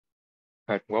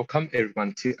Right, welcome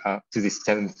everyone to this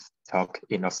 7th talk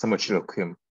in our summer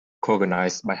Chilloquium,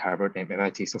 co-organized by Harvard and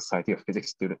MIT Society of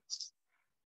Physics students.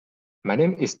 My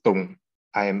name is Tung.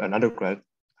 I am an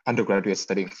undergraduate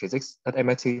studying physics at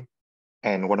MIT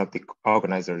and one of the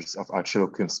organizers of our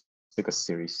Chilloquium speaker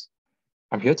series.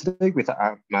 I'm here today with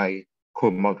my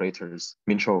co-moderators,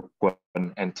 Monroe,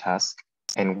 Gwen, and Task,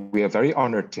 and we are very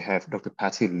honored to have Dr.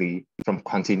 Patty Lee from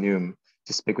Quantinuum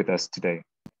to speak with us today.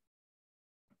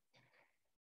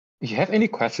 If you have any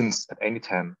questions at any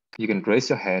time, you can raise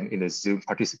your hand in the Zoom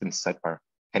participant sidebar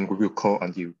and we will call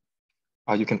on you.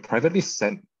 Or you can privately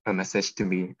send a message to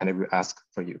me and I will ask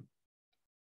for you.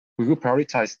 We will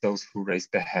prioritize those who raise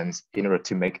their hands in order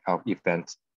to make our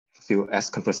event feel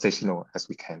as conversational as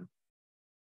we can.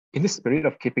 In the spirit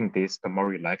of keeping this a more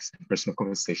relaxed and personal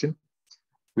conversation,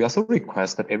 we also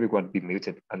request that everyone be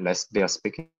muted unless they are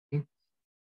speaking,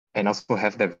 and also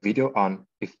have their video on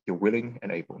if you're willing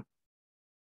and able.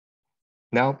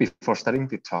 Now, before starting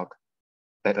the talk,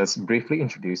 let us briefly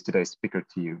introduce today's speaker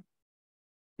to you.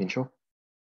 Monroe?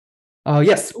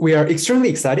 Yes, we are extremely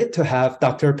excited to have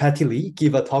Dr. Patty Lee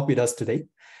give a talk with us today.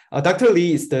 Dr.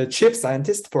 Lee is the chief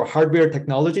scientist for hardware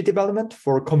technology development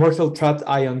for commercial trapped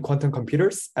ion quantum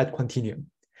computers at Quantinuum.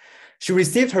 She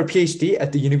received her PhD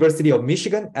at the University of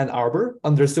Michigan Ann Arbor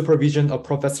under supervision of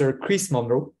Professor Chris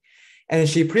Monroe, and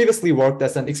she previously worked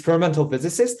as an experimental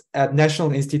physicist at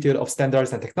National Institute of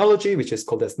Standards and Technology, which is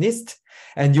called as NIST,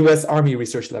 and US Army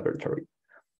Research Laboratory.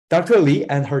 Dr. Lee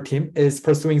and her team is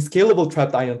pursuing scalable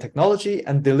trapped ion technology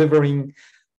and delivering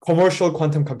commercial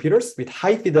quantum computers with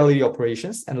high fidelity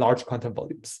operations and large quantum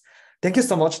volumes. Thank you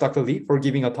so much, Dr. Lee, for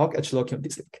giving a talk at Chilloquium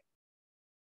this week.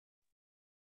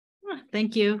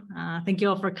 Thank you. Thank you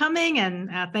all for coming, and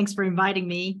thanks for inviting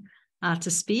me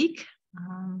to speak.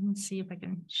 Let's see if I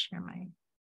can share my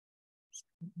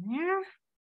screen there.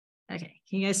 Okay,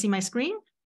 can you guys see my screen?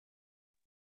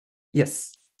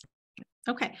 Yes.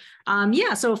 Okay.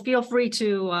 Yeah, so feel free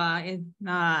to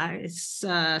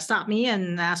stop me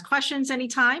and ask questions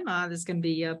anytime. This is going to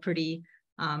be pretty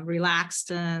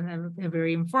relaxed and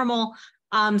very informal.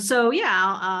 So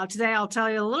yeah, today I'll tell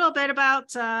you a little bit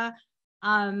about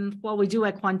what we do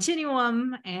at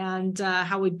Quantinuum and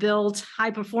how we build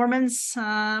high performance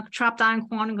trapped ion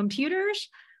quantum computers,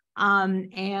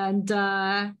 and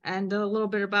a little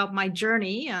bit about my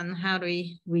journey and how do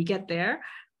we get there.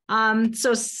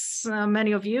 So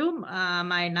many of you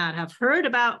might not have heard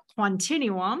about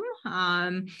Quantinuum,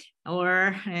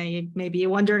 or maybe you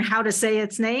wondering how to say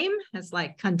its name. It's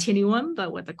like continuum,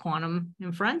 but with a quantum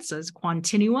in front, so it's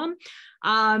Quantinuum.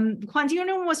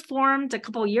 Quantinuum was formed a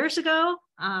couple of years ago,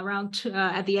 around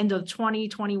at the end of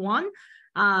 2021,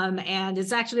 and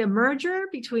it's actually a merger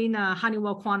between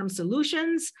Honeywell Quantum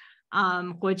Solutions,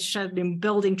 which have been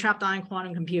building trapped ion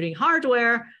quantum computing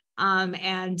hardware,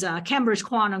 and Cambridge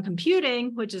Quantum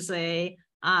Computing, which is a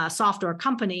software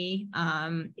company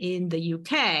in the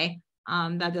UK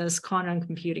that does quantum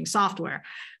computing software.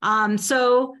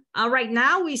 So right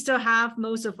now we still have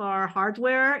most of our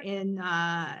hardware in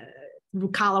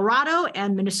Colorado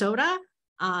and Minnesota.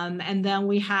 And then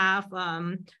we have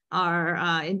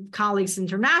our colleagues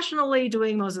internationally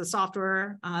doing most of the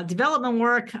software development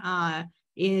work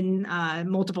in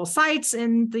multiple sites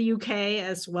in the UK,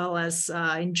 as well as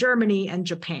in Germany and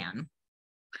Japan.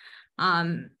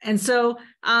 And so,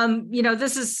 you know,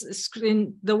 this is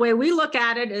the way we look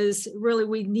at it is really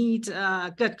we need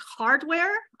good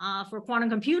hardware for quantum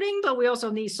computing, but we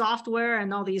also need software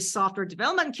and all these software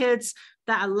development kits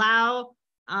that allow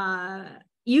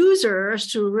users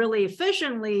to really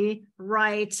efficiently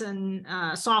write and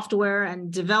software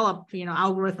and develop, you know,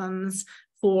 algorithms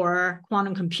for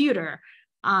quantum computer.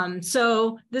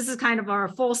 So this is kind of our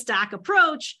full stack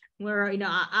approach where, you know,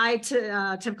 I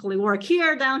typically work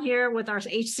down here with our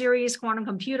H-series quantum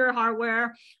computer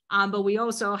hardware, but we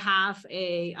also have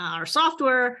our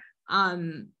software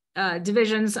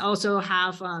divisions also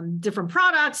have different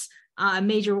products. A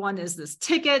major one is this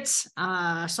ticket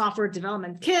software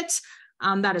development kit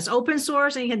that is open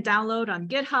source and you can download on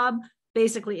GitHub.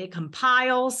 Basically, it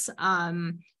compiles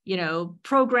you know,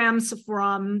 programs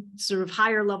from sort of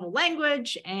higher level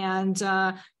language and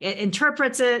it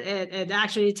interprets it. It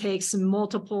actually takes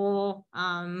multiple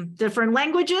different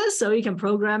languages, so you can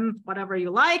program whatever you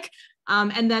like.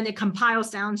 And then it compiles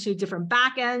down to different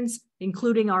backends,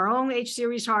 including our own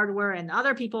H-series hardware and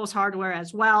other people's hardware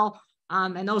as well.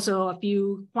 And also a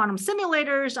few quantum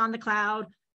simulators on the cloud.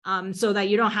 So that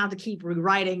you don't have to keep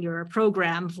rewriting your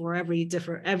program for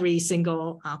every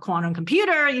single quantum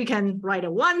computer. You can write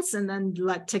it once and then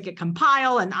let Ticket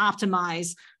compile and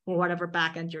optimize for whatever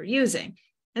backend you're using.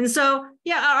 And so,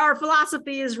 yeah, our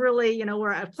philosophy is really, you know,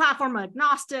 we're a platform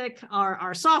agnostic.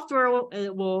 Our software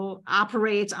will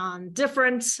operate on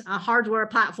different hardware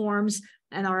platforms,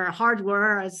 and our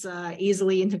hardware is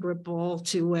easily integrable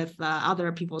with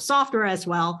other people's software as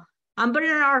well. But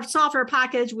in our software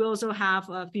package, we also have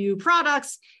a few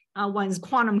products. One's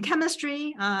quantum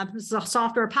chemistry. This is a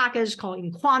software package called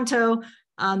Quanto.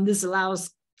 This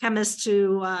allows chemists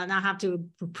to not have to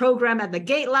program at the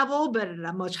gate level, but at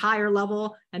a much higher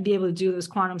level and be able to do those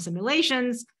quantum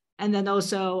simulations. And then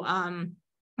also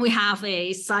we have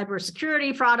a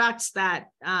cybersecurity product that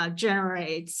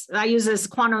uses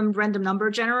quantum random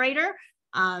number generator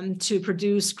to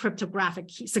produce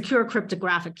secure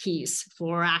cryptographic keys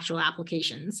for actual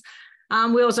applications.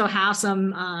 We also have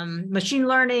some machine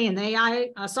learning and AI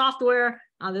software.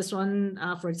 This one,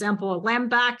 for example,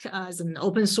 LambDAC is an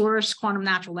open source quantum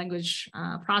natural language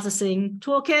processing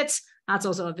toolkit. That's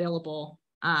also available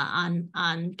on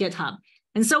GitHub.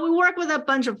 And so we work with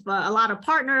a lot of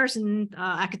partners in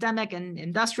academic and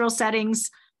industrial settings,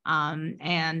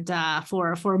 and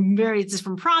for various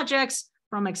different projects,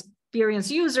 from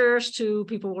experienced users to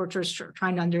people who are just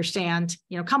trying to understand,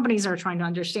 you know, companies are trying to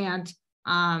understand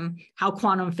how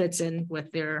quantum fits in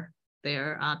with their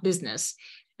business.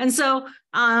 And so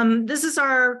this is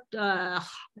our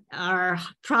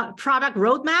product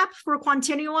roadmap for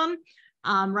Quantinuum.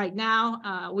 Right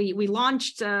now, we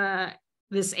launched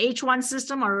this H1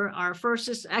 system. Our first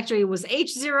is actually, it was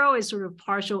H0 is sort of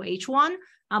partial H1,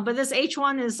 but this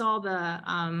H1 is all the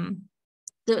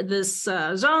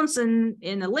zones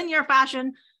in a linear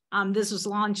fashion. This was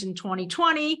launched in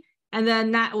 2020. And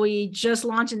then we just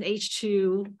launched in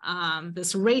H2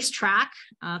 this racetrack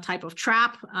type of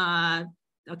trap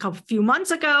a few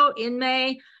months ago in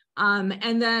May.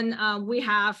 And then we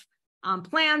have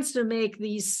plans to make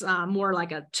these more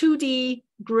like a 2D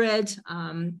grid,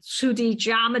 2D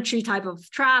geometry type of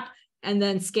trap, and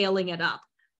then scaling it up.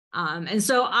 And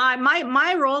so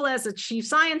my role as a chief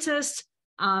scientist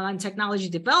on technology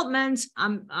development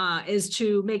is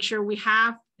to make sure we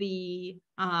have the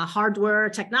hardware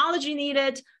technology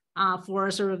needed for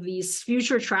sort of these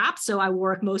future traps. So I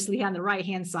work mostly on the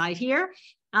right-hand side here.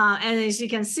 And as you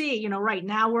can see, you know, right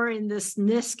now we're in this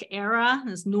NIST era,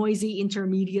 this noisy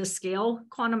intermediate scale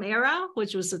quantum era,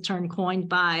 which was a term coined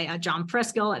by John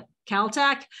Preskill at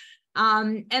Caltech.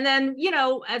 And then, you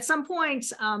know, at some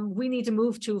point, we need to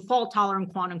move to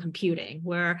fault-tolerant quantum computing,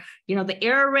 where, you know, the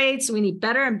error rates, we need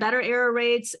better and better error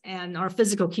rates, and our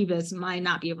physical qubits might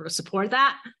not be able to support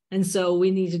that. And so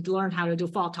we need to learn how to do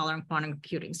fault-tolerant quantum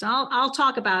computing. So I'll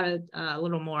talk about it a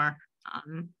little more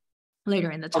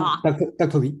later in the talk.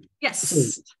 Dr. Lee.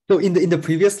 Yes. So in the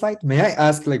previous slide, may I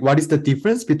ask, like, what is the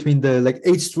difference between the like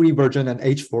H3 version and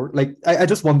H4? Like, I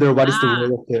just wonder what is the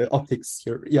role of the optics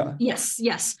here? Yeah.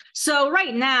 Yes. So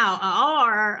right now, all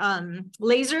our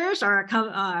lasers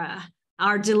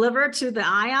are delivered to the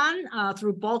ion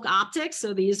through bulk optics.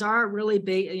 So these are really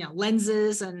big, you know,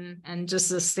 lenses and just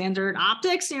the standard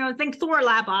optics. You know, think Thor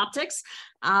Lab optics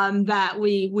that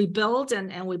we build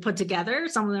and we put together.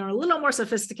 Some of them are a little more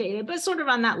sophisticated, but sort of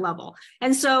on that level.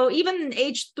 And so even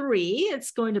H3,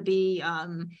 it's going to be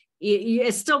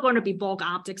it's still going to be bulk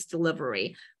optics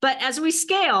delivery. But as we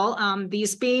scale,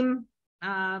 these beam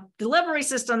delivery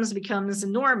systems becomes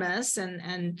enormous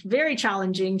and very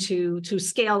challenging to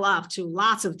scale up to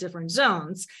lots of different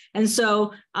zones. And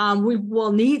so we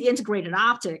will need integrated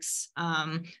optics,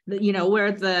 you know,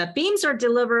 where the beams are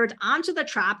delivered onto the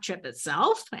trap chip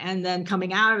itself and then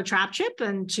coming out of the trap chip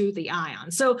and to the ion.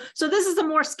 So this is a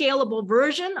more scalable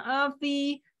version of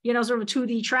the, you know, sort of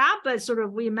 2D trap, but sort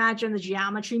of we imagine the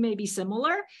geometry may be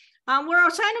similar. We're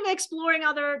kind of exploring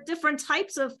other different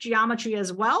types of geometry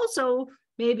as well. So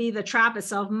maybe the trap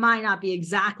itself might not be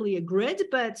exactly a grid,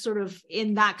 but sort of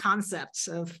in that concept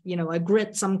of, you know, a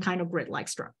grid, some kind of grid-like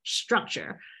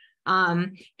structure.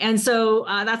 And so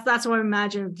that's what I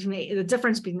imagine the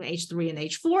difference between H3 and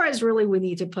H4 is really we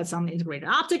need to put some integrated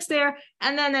optics there.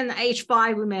 And then in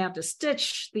H5, we may have to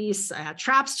stitch these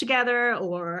traps together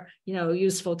or, you know,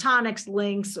 use photonics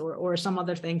links or some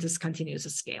other thing to continue to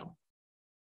scale.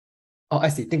 Oh, I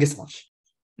see. Thank you so much.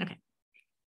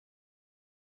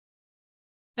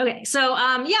 Okay, so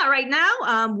yeah, right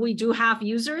now we do have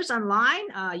users online.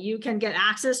 You can get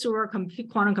access to our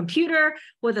quantum computer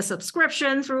with a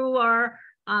subscription through our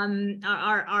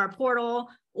portal,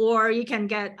 or you can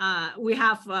get, we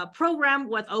have a program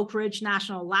with Oak Ridge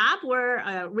National Lab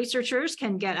where researchers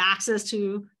can get access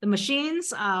to the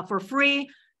machines for free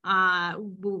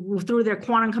through their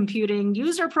quantum computing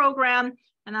user program.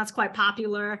 And that's quite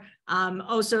popular.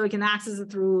 Also, you can access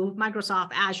it through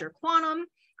Microsoft Azure Quantum.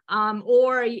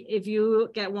 Or if you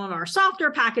get one of our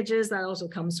software packages, that also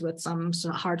comes with some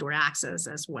hardware access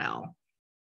as well.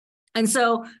 And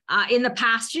so in the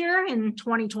past year, in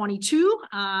 2022,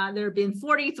 there have been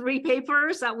 43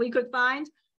 papers that we could find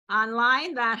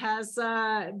online that has,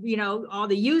 all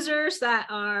the users that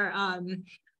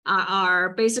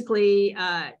are basically,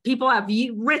 people have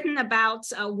written about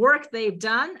work they've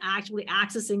done actually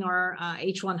accessing our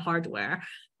H1 hardware.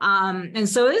 And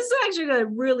so this is actually a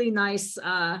really nice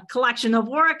collection of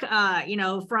work,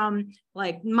 from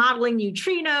like modeling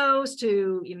neutrinos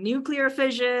to nuclear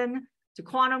fission to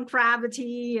quantum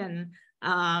gravity, and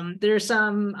there's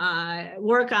some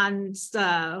work on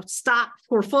stock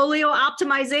portfolio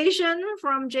optimization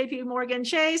from JP Morgan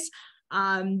Chase.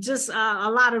 Just a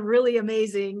lot of really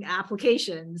amazing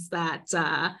applications that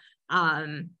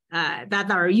that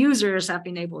our users have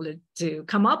been able to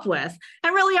come up with.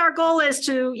 And really our goal is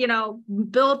to,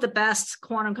 build the best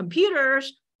quantum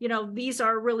computers. These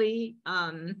are really,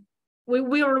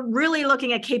 we were really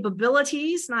looking at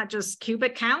capabilities, not just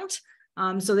qubit count.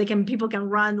 So people can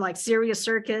run like serious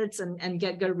circuits and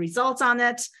get good results on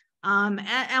it.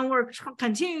 And we're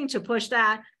continuing to push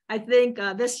that. I think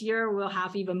this year we'll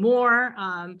have even more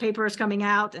papers coming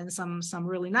out and some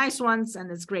really nice ones,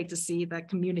 and it's great to see the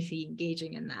community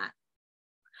engaging in that.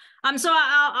 So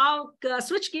I'll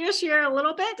switch gears here a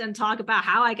little bit and talk about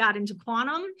how I got into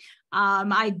quantum.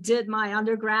 I did my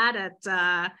undergrad at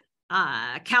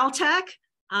Caltech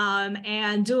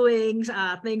and doing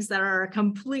things that are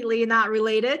completely not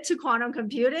related to quantum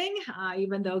computing,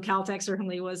 even though Caltech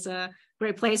certainly was a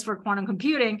great place for quantum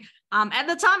computing. At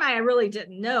the time, I really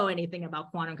didn't know anything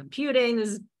about quantum computing. This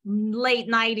is late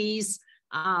 90s,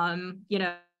 and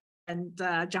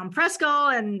John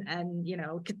Preskill and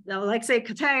Alexei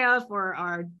Kitaev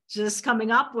are just coming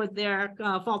up with their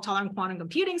fault-tolerant quantum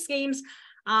computing schemes.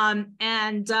 But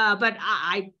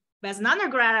I, as an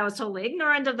undergrad, I was totally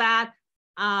ignorant of that.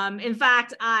 In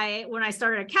fact, when I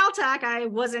started at Caltech, I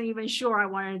wasn't even sure I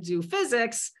wanted to do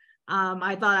physics.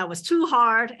 I thought that was too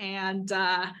hard, and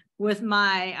with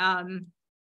my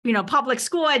public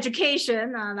school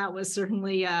education, that was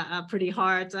certainly a pretty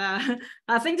hard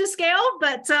thing to scale.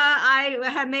 But I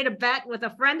had made a bet with a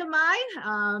friend of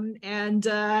mine, and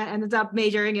ended up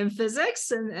majoring in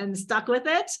physics and stuck with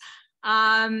it.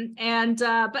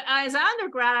 But as an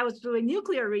undergrad, I was doing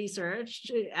nuclear research,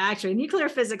 actually nuclear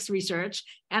physics research,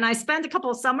 and I spent a couple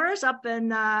of summers up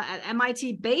in at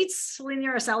MIT Bates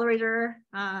Linear Accelerator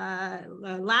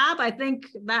lab. I think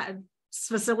that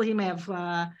facility may have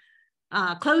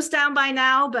closed down by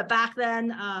now, but back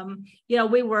then,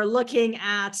 we were looking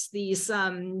at these,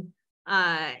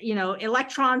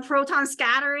 electron proton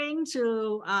scattering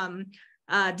to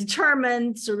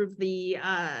determine sort of the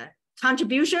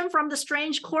contribution from the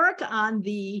strange quark on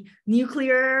the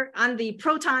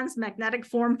proton's magnetic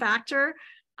form factor.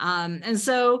 And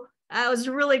so it was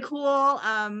really cool,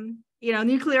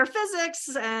 nuclear physics.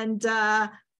 And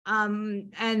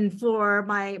for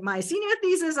my senior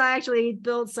thesis, I actually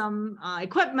built some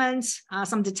equipment,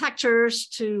 some detectors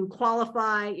to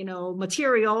qualify,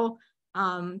 material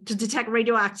to detect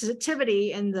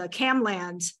radioactivity in the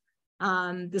CAMLAND,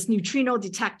 this neutrino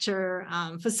detector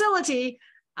facility.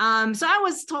 So I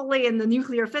was totally in the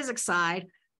nuclear physics side,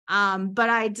 but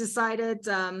I decided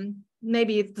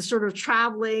maybe the sort of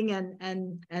traveling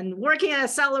and working at an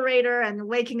accelerator and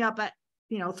waking up at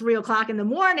 3 o'clock in the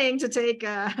morning to take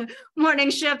a morning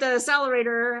shift at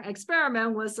accelerator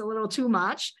experiment was a little too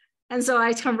much. And so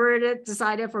I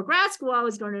decided for grad school, I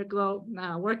was going to go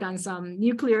work on some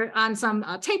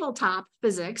tabletop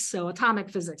physics. So atomic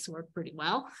physics worked pretty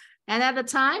well. And at the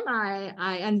time,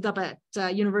 I ended up at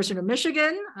University of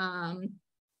Michigan.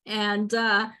 At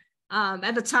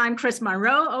the time, Chris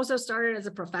Monroe also started as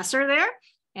a professor there.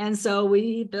 And so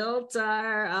we built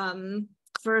our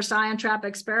first ion trap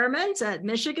experiment at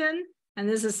Michigan. And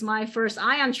this is my first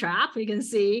ion trap, you can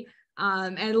see.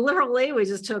 And literally, we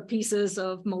just took pieces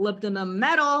of molybdenum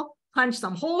metal, punched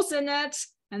some holes in it,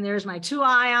 and there's my 2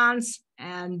 ions.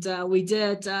 And we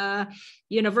did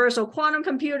universal quantum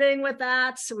computing with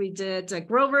that. So we did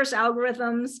Grover's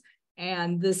algorithms,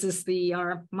 and this is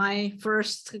my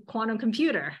first quantum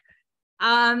computer.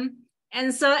 And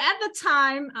so at the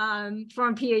time,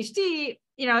 from PhD,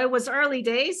 it was early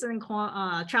days in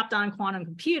trapped ion quantum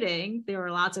computing. There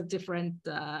were lots of different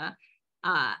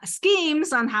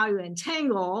schemes on how you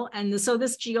entangle, and so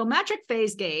this geometric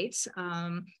phase gates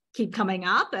keep coming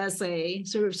up as a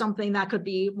sort of something that could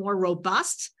be more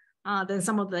robust than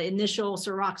some of the initial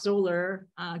Sirach-Zoller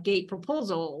gate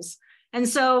proposals. And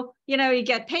so, you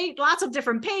get lots of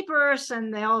different papers,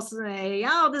 and they all say,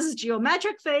 oh, this is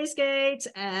geometric phase gate.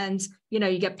 And,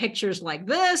 you get pictures like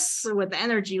this with the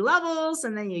energy levels.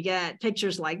 And then you get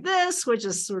pictures like this, which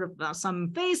is sort of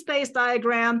some phase space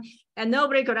diagram. And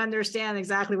nobody could understand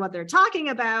exactly what they're talking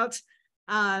about.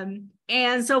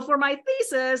 And so for my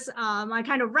thesis, I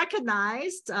kind of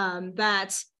recognized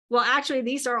that, well, actually,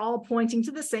 these are all pointing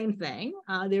to the same thing.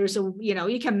 There's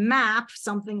you can map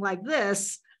something like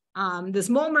this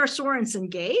Mulmer-Sorensen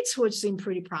gate, which seemed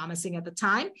pretty promising at the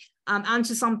time,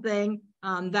 onto something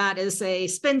that is a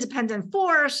spin-dependent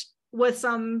force with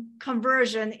some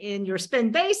conversion in your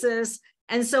spin basis.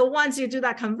 And so once you do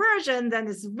that conversion, then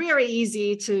it's very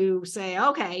easy to say,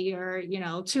 okay, your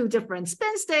two different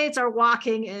spin states are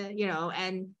walking,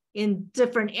 and in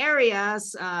different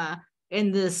areas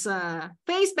in this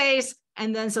phase space.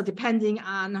 And then so depending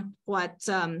on what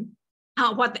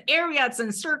the area it's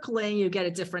encircling, you get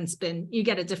a different spin, you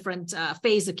get a different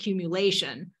phase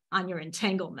accumulation on your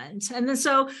entanglement. And then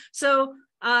so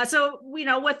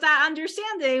with that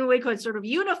understanding, we could sort of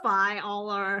unify all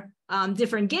our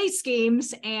different gate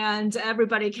schemes, and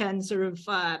everybody can sort of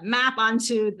map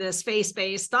onto this phase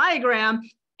space diagram,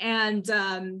 and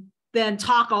then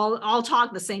all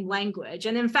talk the same language.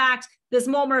 And in fact, this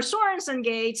Mulmer-Sorensen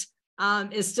gate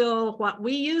is still what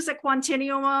we use at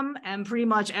Quantinuum, and pretty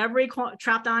much every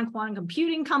trapped ion quantum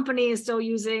computing company is still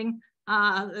using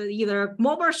either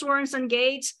Mulmer-Sorensen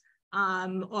gate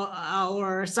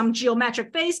or some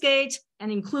geometric phase gate,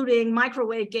 and including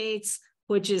microwave gates,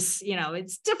 which is,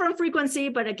 it's different frequency,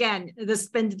 but again, the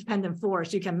spin-dependent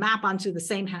force, you can map onto the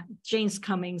same James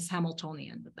Cummings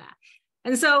Hamiltonian with that.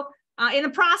 And so in the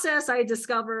process, I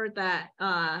discovered that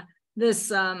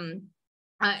this,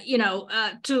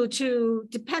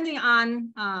 depending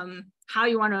on how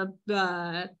you want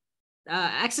to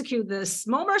execute this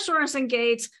Mulmer-Sorensen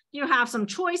gate, you have some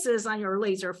choices on your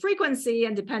laser frequency,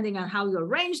 and depending on how you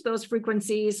arrange those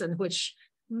frequencies and which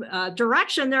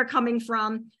direction they're coming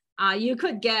from, you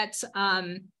could get,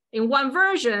 in one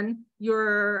version,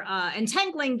 your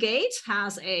entangling gate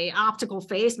has a optical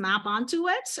phase map onto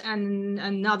it, and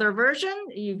another version,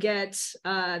 you get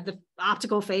the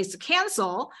optical phase to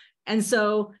cancel. And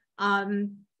so,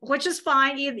 which is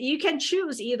fine, you can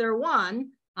choose either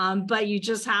one, but you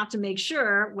just have to make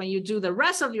sure when you do the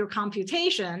rest of your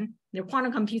computation, your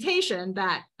quantum computation,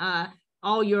 that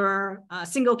all your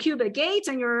single qubit gates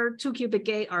and your 2-qubit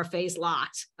gate are phase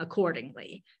locked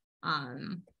accordingly.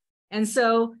 And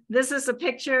so this is a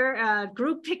picture,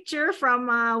 group picture from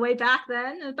way back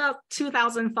then, about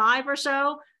 2005 or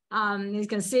so. You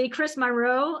can see Chris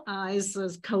Monroe is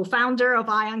the co-founder of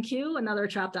IonQ, another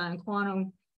trapped ion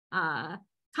quantum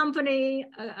company,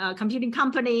 computing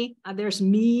company. There's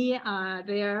me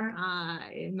there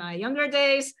in my younger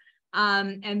days.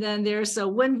 And then there's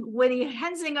Winnie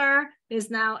Hensinger is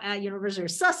now at University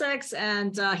of Sussex,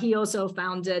 and he also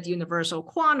founded Universal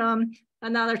Quantum,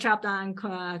 another trapped ion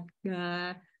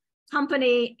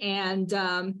company. And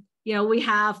we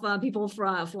have people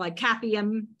from like Kathy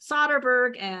M.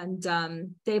 Soderberg and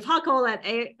Dave Huckle at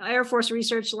Air Force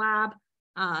Research Lab.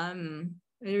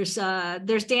 There's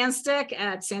Dan Stick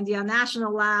at San Diego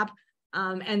National Lab.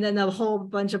 And then a whole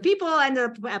bunch of people ended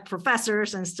up at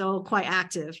professors and still quite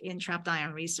active in trapped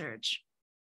ion research.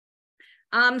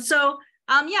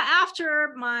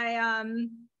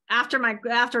 After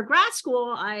grad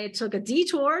school, I took a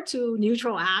detour to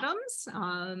neutral atoms,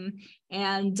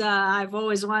 and I've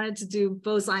always wanted to do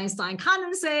Bose-Einstein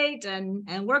condensate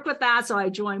and work with that. So I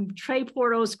joined Trey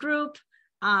Porto's group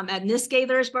at NIST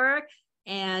Gaithersburg,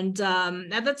 and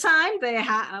at the time they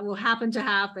happened to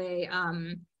have a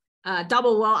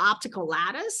double well optical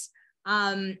lattice.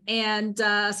 So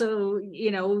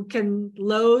can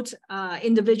load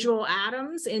individual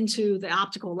atoms into the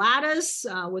optical lattice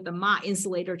with a Mott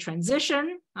insulator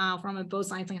transition from a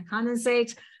Bose-Einstein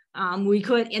condensate. We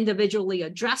could individually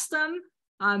address them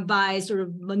by sort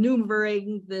of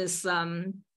maneuvering this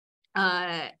double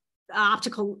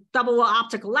well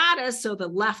optical lattice, so the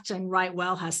left and right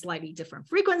well has slightly different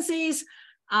frequencies.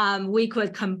 We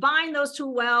could combine those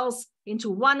two wells into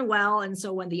one well, and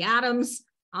so when the atoms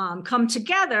come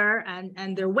together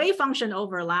and their wave function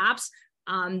overlaps,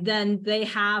 then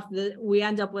we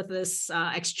end up with this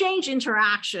exchange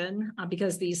interaction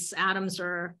because these atoms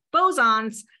are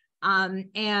bosons,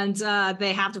 and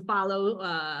they have to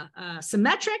follow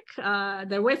symmetric.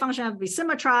 Their wave function have to be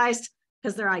symmetrized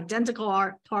because they're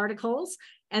identical particles.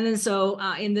 And then so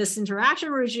in this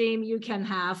interaction regime, you can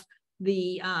have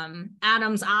the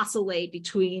atoms oscillate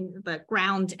between the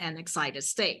ground and excited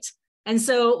state. And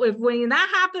so when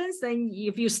that happens, then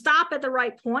if you stop at the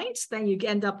right point, then you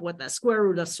end up with a square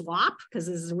root of swap, because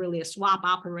this is really a swap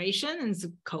operation and it's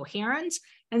coherent.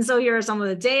 And so here are some of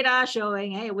the data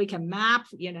showing, hey, we can map,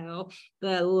 the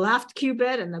left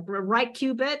qubit and the right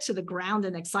qubit to the ground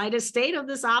and excited state of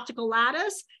this optical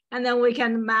lattice. And then we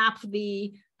can map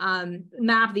these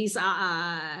atoms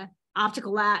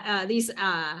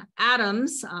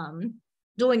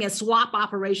doing a swap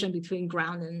operation between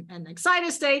ground and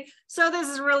excited state. So this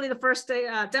is really the first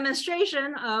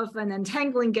demonstration of an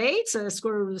entangling gate, a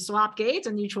square root of swap gate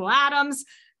and neutral atoms.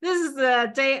 This is the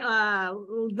day.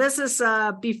 This is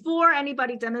before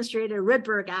anybody demonstrated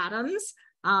Rydberg atoms.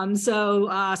 So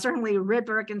certainly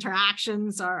Rydberg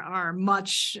interactions are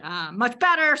much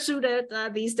better suited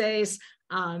these days.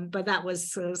 But that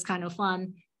was kind of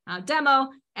fun demo.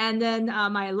 And then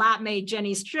my lab mate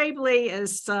Jenny Strabley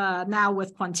is now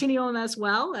with Quantinuum as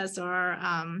well as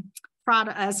our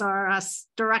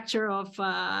director of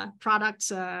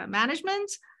product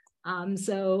management.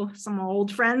 So some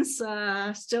old friends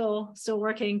still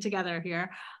working together here.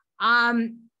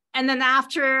 And then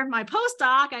after my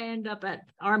postdoc, I ended up at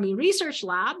Army Research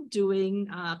Lab doing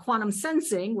quantum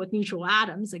sensing with neutral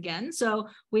atoms again. So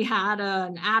we had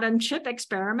an atom chip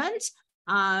experiment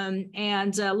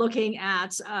and looking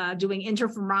at doing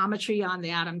interferometry on the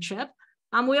atom chip.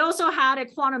 We also had a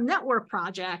quantum network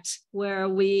project where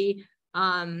we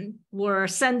were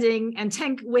sending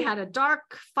we had a dark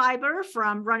fiber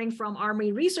running from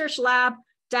Army Research Lab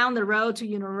down the road to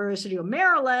University of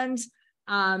Maryland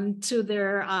to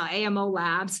their AMO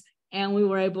labs, and we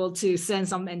were able to send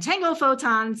some entangled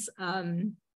photons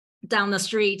down the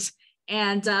street.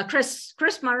 And Chris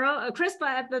Monroe, CRISPR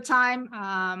at the time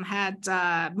had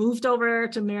moved over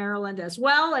to Maryland as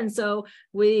well. And so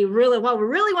what we really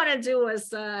wanted to do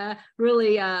was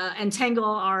really entangle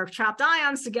our trapped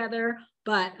ions together,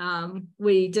 but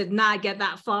we did not get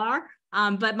that far.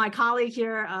 But my colleague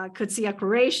here, Kutsia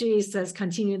Qureshi, has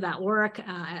continued that work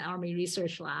at Army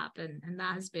Research Lab, and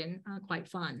that has been quite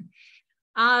fun.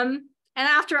 And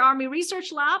after Army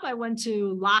Research Lab, I went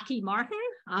to Lockheed Martin.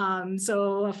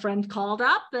 So a friend called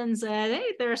up and said,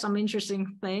 hey, there are some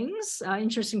interesting things,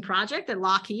 interesting project at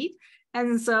Lockheed.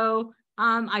 And so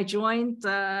I joined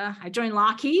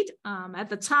Lockheed. At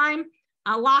the time,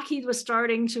 Lockheed was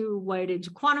starting to wade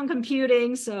into quantum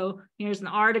computing. So here's an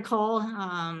article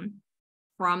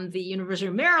from the University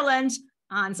of Maryland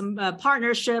on some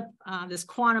partnership, this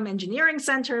quantum engineering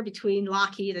center between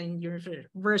Lockheed and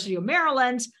University of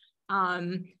Maryland.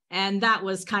 And that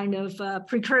was kind of a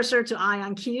precursor to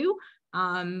IonQ,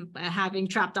 having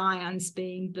trapped ions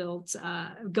being built,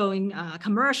 going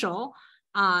commercial.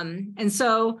 And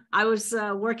so I was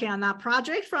working on that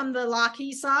project from the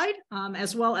Lockheed side,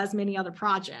 as well as many other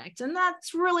projects. And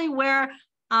that's really where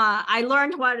I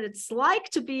learned what it's like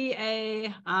to be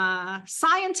a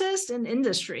scientist in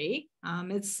industry.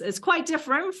 It's quite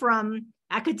different from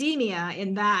academia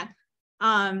in that,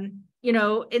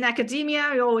 in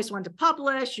academia, you always want to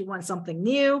publish, you want something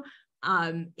new.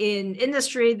 In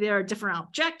industry, there are different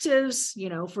objectives,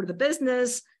 for the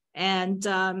business. And,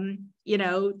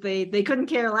 they couldn't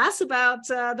care less about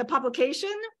the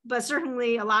publication, but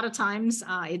certainly a lot of times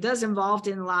it does involve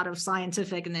in a lot of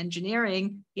scientific and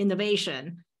engineering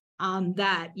innovation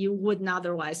that you wouldn't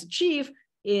otherwise achieve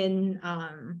in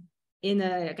an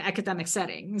academic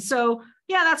setting. So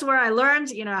yeah, that's where I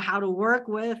learned, how to work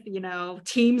with,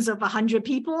 teams of 100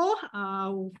 people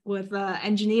with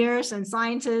engineers and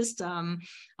scientists,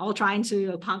 all trying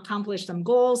to accomplish some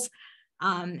goals.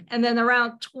 And then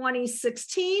around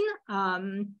 2016,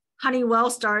 Honeywell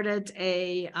started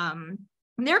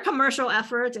their commercial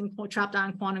effort in trapped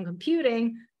ion quantum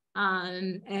computing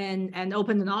and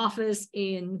opened an office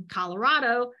in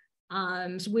Colorado.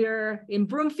 So we're in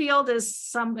Broomfield.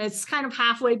 It's kind of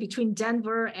halfway between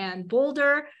Denver and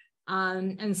Boulder.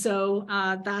 And so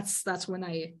that's when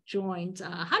I joined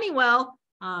Honeywell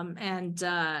and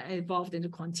evolved into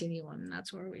Quantinuum.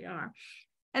 That's where we are.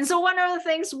 And so one of the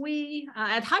things we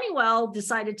at Honeywell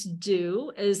decided to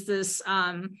do is this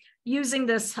using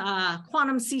this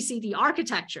quantum CCD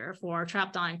architecture for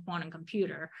trapped ion quantum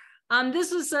computer.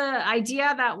 This was an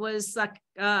idea that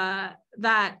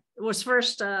was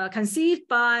first conceived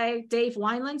by Dave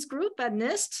Wineland's group at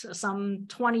NIST some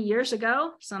 20 years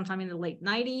ago, sometime in the late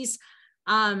 90s.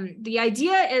 The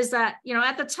idea is that,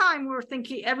 at the time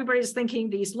everybody's thinking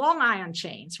these long ion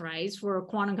chains, right, for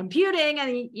quantum computing.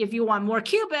 And if you want more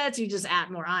qubits, you just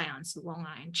add more ions to the long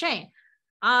ion chain.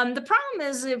 The problem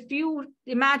is if you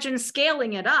imagine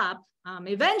scaling it up,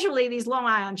 Eventually, these long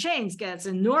ion chains gets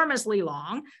enormously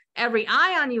long. Every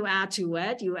ion you add to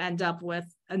it, you end up with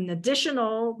an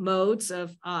additional modes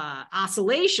of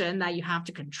oscillation that you have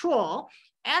to control.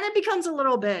 And it becomes a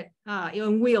little bit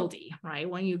unwieldy, right,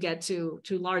 when you get to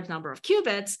large number of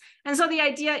qubits. And so the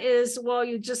idea is, well,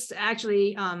 you just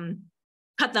actually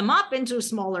cut them up into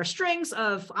smaller strings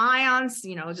of ions,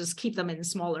 just keep them in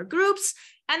smaller groups,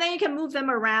 and then you can move them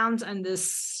around on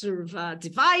this sort of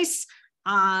device.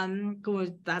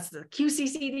 That's the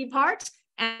QCCD part.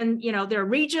 And there are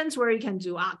regions where you can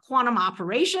do quantum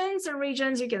operations, and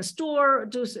regions you can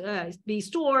be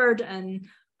stored, and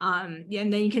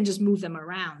then you can just move them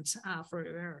around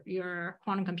for your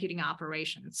quantum computing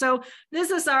operations. So this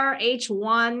is our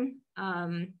H1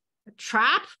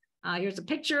 trap. Here's a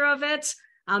picture of it.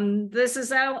 This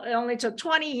is it only took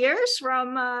 20 years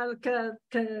from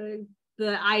the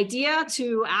idea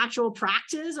to actual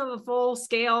practice of a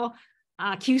full-scale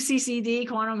QCCD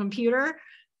quantum computer.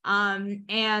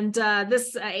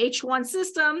 This H1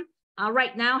 system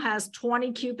right now has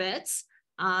 20 qubits.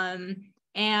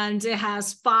 And it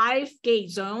has 5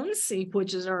 gate zones,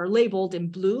 which are labeled in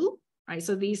blue, right?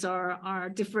 So these are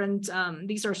different,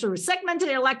 these are sort of segmented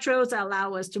electrodes that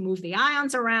allow us to move the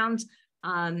ions around.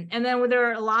 And then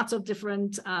there are lots of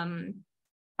different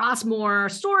lots more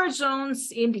storage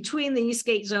zones in between these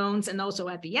gate zones and also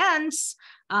at the ends,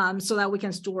 so that we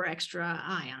can store extra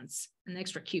ions and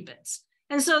extra qubits.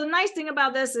 And so the nice thing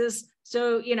about this is,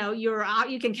 so you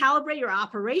can calibrate your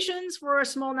operations for a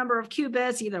small number of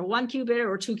qubits, either 1 qubit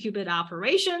or 2 qubit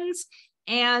operations,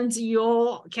 and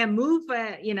you can move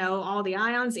all the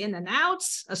ions in and out,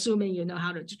 assuming you know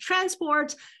how to do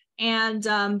transport. And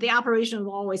the operation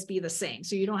will always be the same.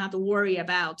 So you don't have to worry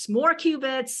about more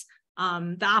qubits.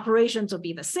 The operations will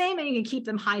be the same, and you can keep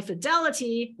them high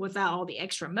fidelity without all the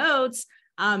extra modes.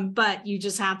 But you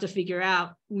just have to figure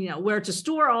out, where to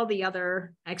store all the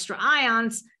other extra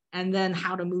ions and then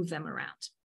how to move them around.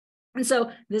 And so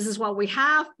this is what we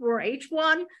have for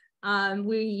H1.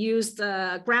 We used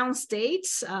ground state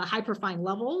hyperfine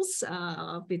levels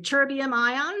of ytterbium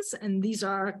ions, and these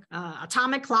are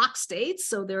atomic clock states,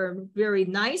 so they're very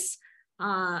nice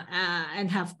and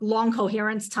have long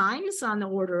coherence times on the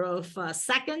order of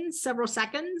seconds, several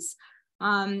seconds.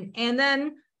 And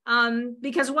then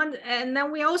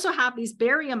we also have these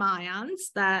barium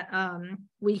ions that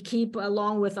we keep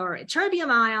along with our ytterbium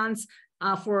ions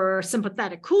for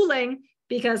sympathetic cooling,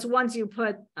 because once you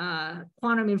put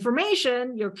quantum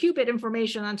information, your qubit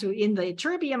information in the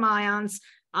ytterbium ions,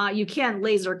 you can't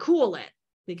laser cool it,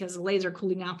 because the laser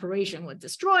cooling operation would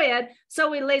destroy it. So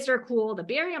we laser cool the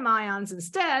barium ions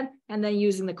instead, and then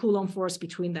using the Coulomb force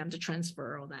between them to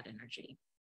transfer all that energy.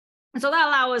 And so that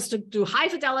allows us to do high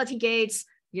fidelity gates,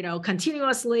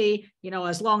 continuously,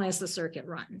 as long as the circuit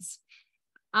runs.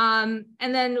 And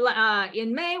then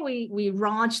in May, we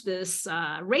launched this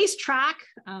racetrack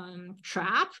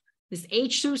trap, this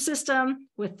H2 system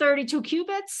with 32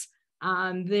 qubits.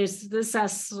 This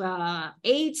has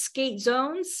 8 gate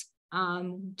zones,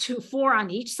 4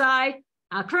 on each side.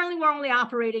 Currently, we're only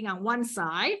operating on one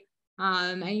side.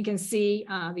 And you can see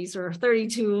these are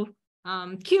 32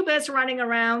 qubits running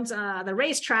around the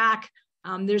racetrack.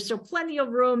 There's still plenty of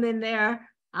room in there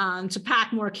to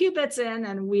pack more qubits in,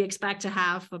 and we expect to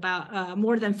have about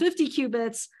more than 50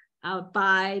 qubits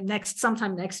by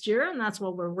sometime next year, and that's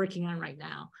what we're working on right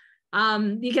now.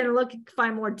 You can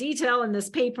find more detail in this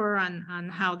paper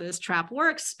on how this trap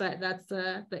works, but that's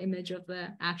the image of the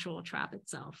actual trap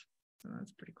itself. So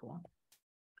that's pretty cool.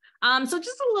 So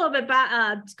just a little bit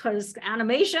about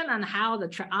animation on how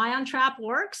the ion trap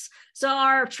works. So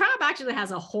our trap actually has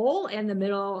a hole in the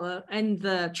middle in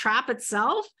the trap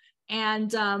itself, and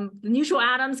the neutral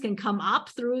atoms can come up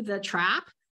through the trap,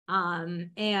 and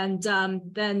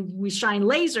then we shine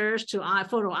lasers to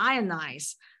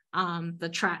photoionize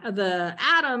the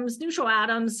atoms, neutral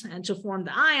atoms, and to form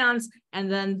the ions,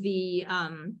 and then the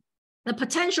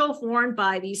potential formed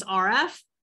by these RF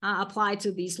applied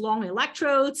to these long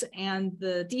electrodes, and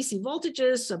the DC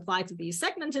voltages applied to these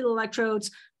segmented electrodes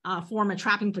form a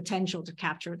trapping potential to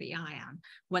capture the ion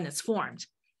when it's formed.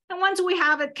 And once we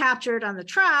have it captured on the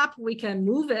trap, we can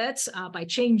move it by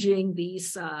changing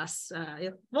these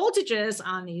voltages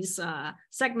on these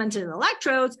segmented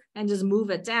electrodes and just move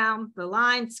it down the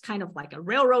line. It's kind of like a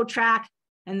railroad track,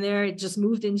 and there it just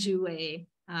moved into a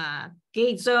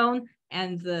gate zone,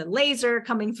 and the laser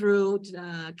coming through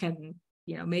can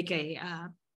make a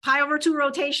pi/2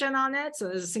 rotation on it. So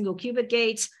there's a single qubit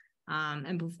gate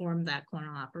and perform that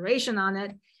quantum operation on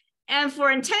it. And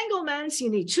for entanglements, you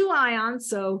need two ions.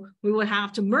 So we would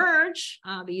have to merge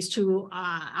these two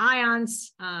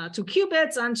ions, two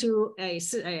qubits onto a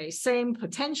same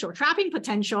potential, trapping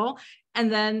potential. And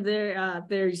then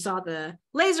there you saw the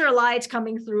laser light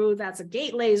coming through. That's a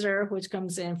gate laser, which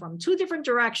comes in from two different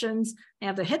directions. You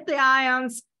have to hit the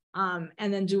ions and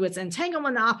then do its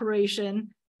entanglement operation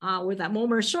with that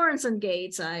Mohr-Sorensen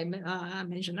gate I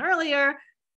mentioned earlier.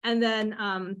 And then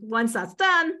once that's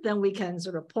done, then we can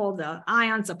sort of pull the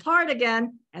ions apart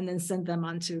again and then send them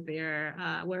onto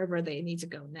their wherever they need to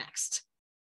go next.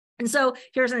 And so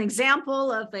here's an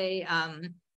example of a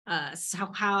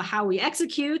how we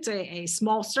execute a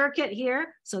small circuit here.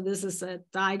 So this is a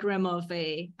diagram of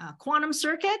a quantum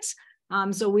circuit.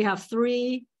 So we have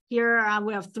three here.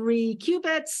 We have three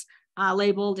qubits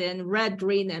labeled in red,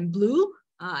 green, and blue.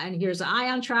 And here's an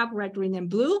ion trap, red, green, and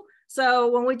blue.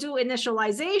 So when we do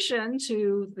initialization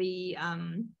to the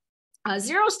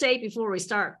 0 state before we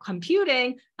start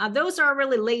computing, those are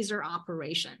really laser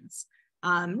operations.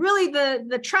 Really,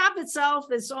 the trap itself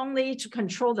is only to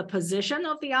control the position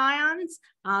of the ions.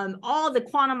 All the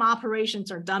quantum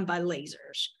operations are done by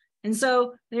lasers. And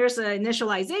so there's an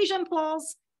initialization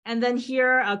pulse. And then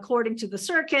here, according to the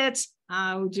circuit,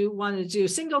 we want to do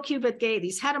single qubit gate,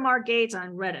 these Hadamard gates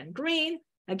on red and green.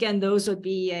 Again, those would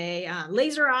be a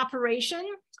laser operation.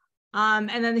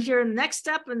 And then here, the next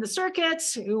step in the circuit,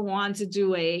 we want to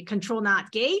do a control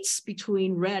NOT gates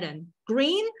between red and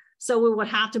green. So we would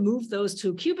have to move those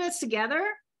two qubits together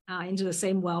into the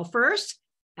same well first,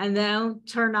 and then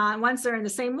turn on, once they're in the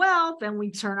same well, then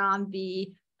we turn on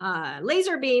the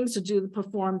laser beams to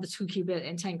perform the 2 qubit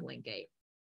entangling gate.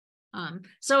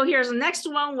 So here's the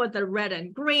next one with the red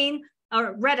and green,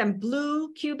 or red and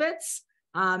blue qubits.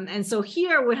 And so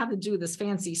here we have to do this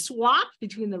fancy swap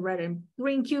between the red and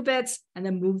green qubits, and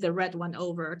then move the red one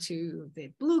over to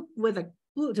the blue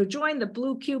to join the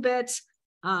blue qubit,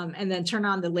 and then turn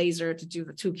on the laser to do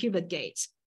the 2 qubit gates.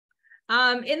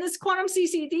 In this quantum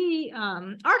CCD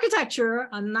architecture,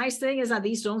 a nice thing is that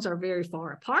these zones are very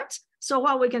far apart. So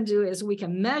what we can do is we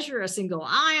can measure a single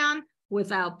ion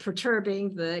without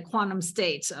perturbing the quantum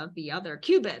states of the other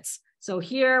qubits. So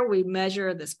here we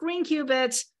measure this green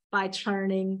qubit by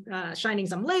shining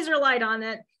some laser light on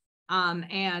it.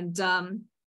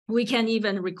 We can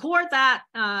even record that,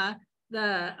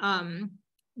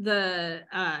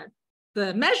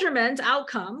 the measurement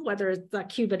outcome, whether the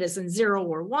qubit is in 0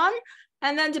 or 1.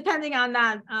 And then depending on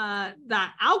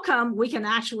that outcome, we can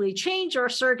actually change our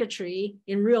circuitry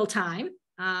in real time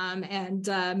and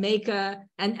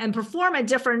perform a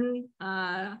different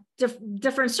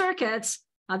circuits,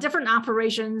 different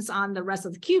operations on the rest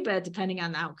of the qubit, depending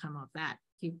on the outcome of that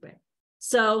qubit.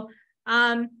 So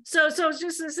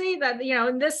just to see that,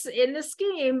 in this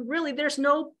scheme, really, there's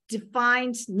no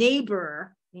defined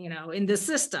neighbor, in the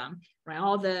system, right?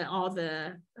 All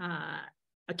the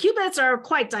qubits are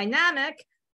quite dynamic,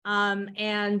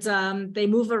 and they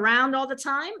move around all the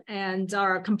time. And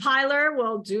our compiler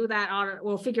will do that.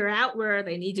 Will figure out where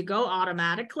they need to go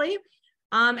automatically.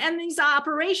 And these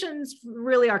operations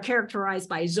really are characterized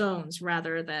by zones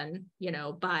rather than,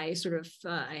 by sort of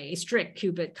a strict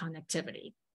qubit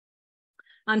connectivity.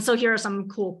 So here are some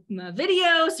cool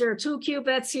videos. There are 2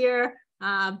 qubits here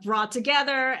brought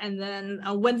together. And then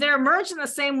when they're merged in the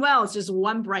same well, it's just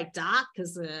one bright dot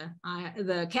because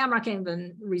the camera can't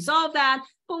even resolve that.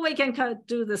 But we can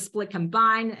do the split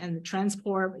combine, and the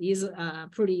transport is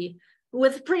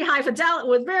with very high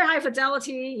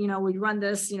fidelity. We run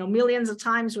this, millions of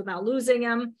times without losing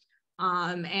them,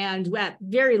 and at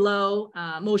very low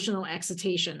motional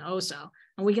excitation also.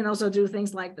 And we can also do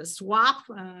things like the swap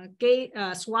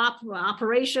swap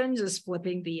operation, just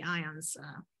flipping the ions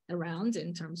around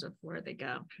in terms of where they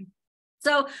go.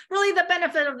 So really the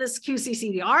benefit of this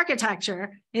QCCD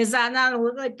architecture is that not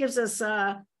only it gives us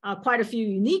quite a few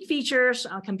unique features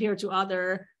compared to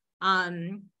other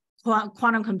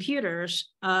quantum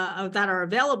computers that are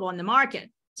available in the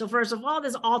market. So first of all,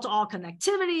 there's all-to-all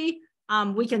connectivity.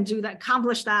 We can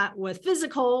accomplish that with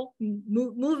physical,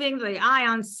 moving the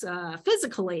ions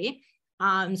physically.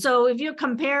 So if you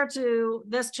compare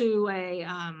this to a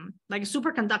like a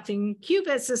superconducting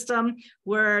qubit system,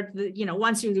 where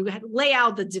once you lay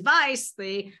out the device,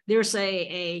 there's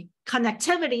a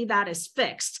connectivity that is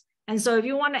fixed. And so if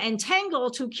you want to entangle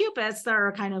 2 qubits that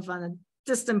are kind of on a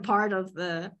distant part of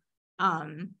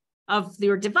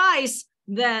your device,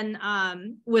 then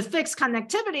with fixed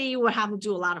connectivity, you would have to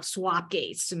do a lot of swap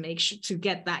gates to make sure to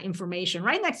get that information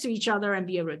right next to each other and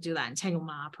be able to do that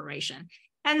entanglement operation.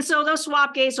 And so those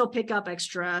swap gates will pick up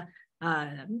extra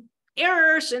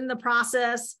errors in the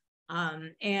process.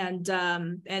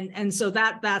 And so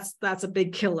that's a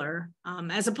big killer.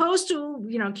 As opposed to,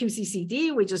 you know,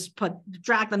 QCCD, we just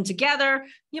drag them together.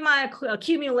 You might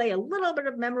accumulate a little bit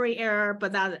of memory error,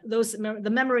 but the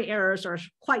memory errors are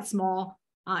quite small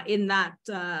in that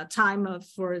time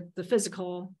for the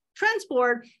physical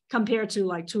transport compared to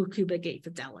like 2-qubit gate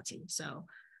fidelity. So,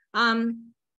 and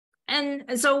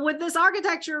so with this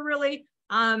architecture, really,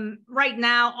 right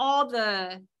now, all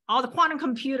the quantum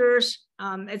computers,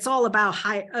 it's all about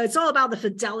the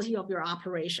fidelity of your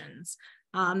operations.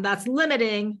 That's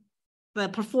limiting the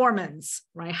performance,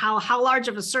 right? How large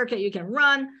of a circuit you can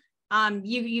run.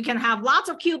 You can have lots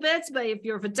of qubits, but if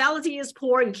your fidelity is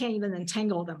poor, you can't even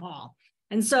entangle them all.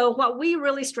 And so what we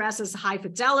really stress is high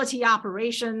fidelity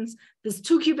operations. This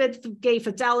 2-qubit gate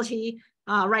fidelity,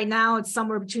 right now, it's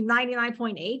somewhere between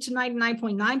 99.8 to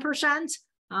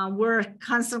 99.9%. We're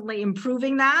constantly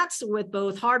improving that with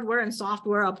both hardware and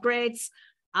software upgrades.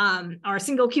 Our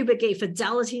single qubit gate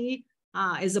fidelity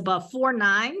is above 4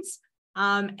 nines.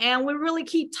 And we really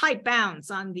keep tight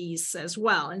bounds on these as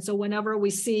well. And so whenever we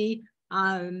see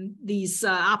these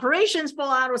operations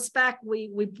fall out of spec,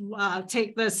 we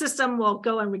take the system, will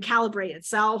go and recalibrate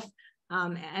itself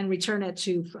and return it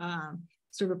to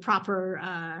sort of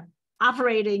proper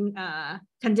operating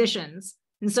conditions.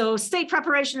 And so state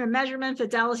preparation and measurement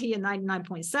fidelity at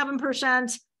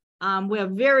 99.7%. We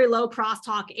have very low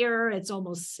crosstalk error. It's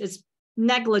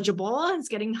negligible. It's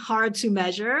getting hard to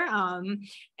measure.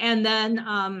 And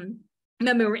then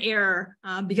memory error,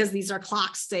 because these are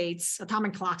clock states,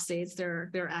 atomic clock states,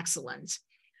 they're excellent.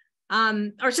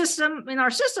 In our system,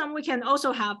 we can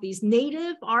also have these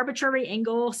native arbitrary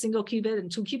angle single qubit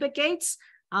and 2-qubit gates.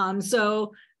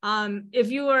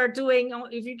 If you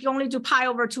can only do pi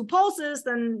over 2 pulses,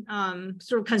 then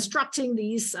sort of constructing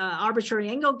these arbitrary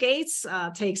angle gates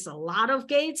takes a lot of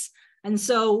gates. And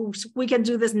so we can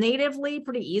do this natively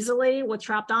pretty easily with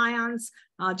trapped ions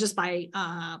just by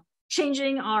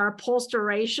changing our pulse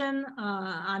duration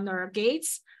on our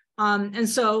gates. And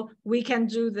so we can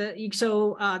do the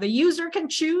user can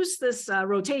choose this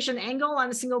rotation angle on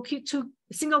the single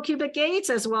qubit gates,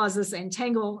 as well as this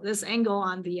angle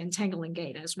on the entangling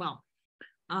gate as well.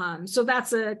 So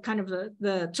that's a kind of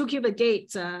the 2-qubit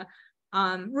gate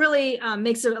really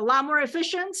makes it a lot more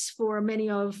efficient for many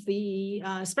of the,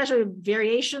 especially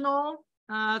variational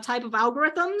type of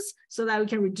algorithms, so that we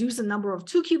can reduce the number of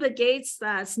 2-qubit gates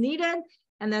that's needed.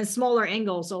 And then smaller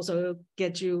angles also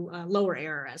get you lower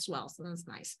error as well. So that's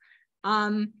nice.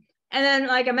 And then,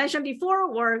 like I mentioned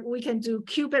before, we can do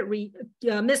qubit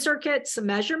mid-circuit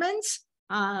measurements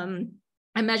and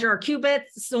measure our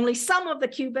qubits, only some of the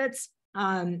qubits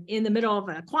in the middle of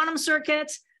a quantum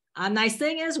circuit. A nice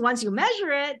thing is once you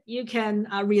measure it, you can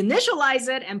reinitialize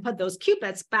it and put those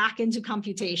qubits back into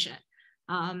computation.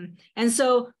 And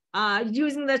so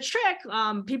using the trick,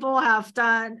 people have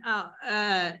done,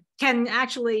 can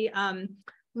actually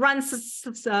run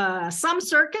some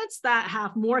circuits that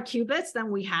have more qubits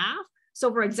than we have.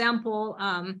 So for example,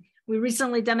 we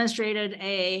recently demonstrated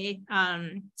a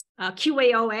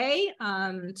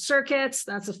QAOA circuit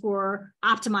that's for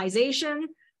optimization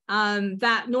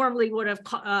that normally would have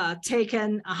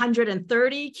taken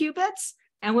 130 qubits,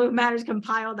 and we've managed to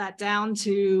compile that down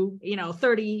to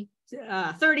 32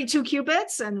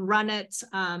 qubits and run it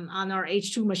on our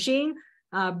H2 machine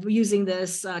using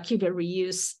this qubit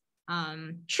reuse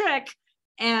trick.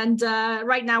 And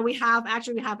right now we have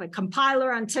a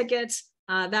compiler on ticket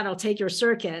that'll take your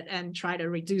circuit and try to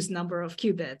reduce number of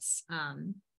qubits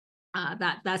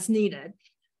that's needed.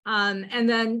 And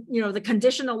then the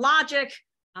conditional logic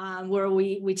where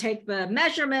we take the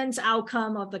measurement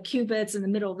outcome of the qubits in the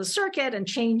middle of the circuit and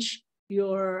change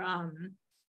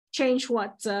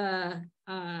what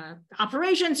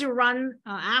operations you run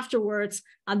afterwards.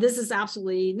 This is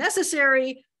absolutely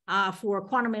necessary for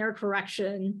quantum error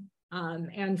correction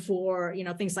and for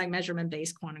things like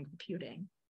measurement-based quantum computing.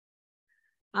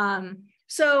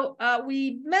 So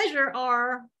we measure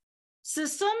our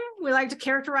system. We like to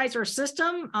characterize our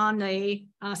system on a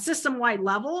system-wide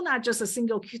level, not just a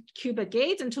single qubit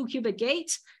gate and 2-qubit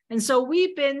gate. And so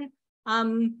we've been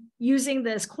using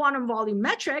this quantum volume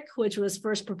metric, which was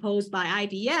first proposed by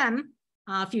IBM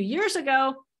a few years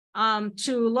ago,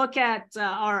 to look at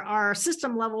our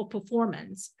system level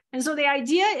performance. And so the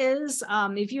idea is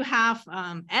if you have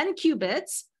n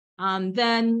qubits,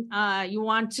 then you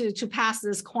want to pass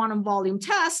this quantum volume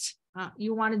test.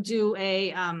 You want to do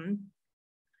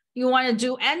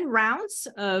n rounds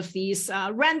of these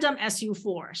random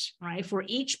SU4s, right, for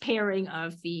each pairing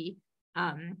of the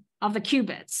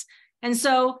qubits. And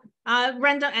so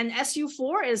random and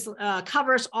SU4 is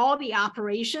covers all the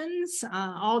operations,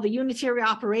 all the unitary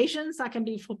operations that can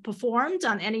be performed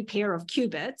on any pair of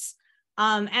qubits.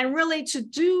 And really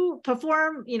to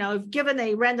perform, if given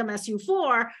a random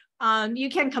SU4, you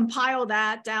can compile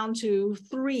that down to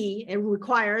 3. It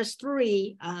requires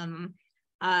 3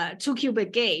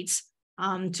 2-qubit gates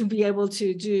to be able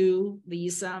to do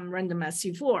these random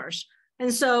SU4s.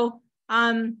 And so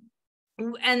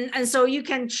and so you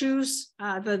can choose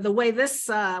the way this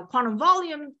quantum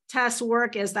volume tests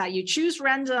work is that you choose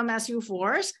random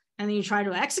SU4s and then you try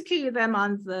to execute them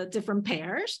on the different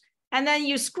pairs. And then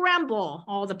you scramble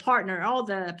all the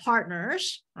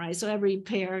partners, right? So every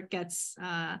pair gets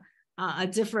a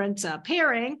different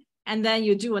pairing, and then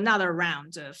you do another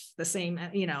round of the same,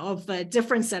 of a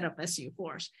different set of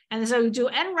SU4s. And so you do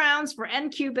n rounds for n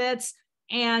qubits,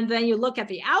 and then you look at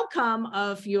the outcome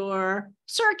of your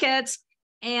circuits,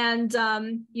 and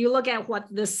you look at what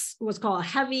this was called a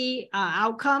heavy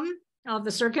outcome of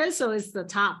the circuit. So it's the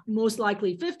top, most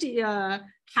likely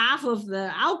half of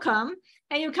the outcome.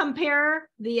 And you compare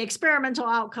the experimental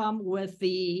outcome with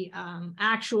the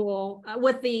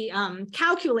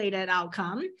calculated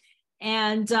outcome.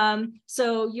 And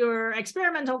so your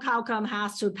experimental outcome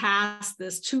has to pass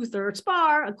this 2/3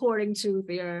 bar according to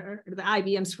the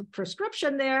IBM's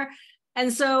prescription there.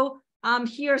 And so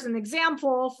here's an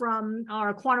example from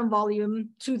our quantum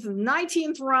volume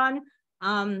 2019 run,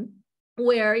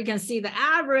 where you can see the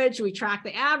average. We track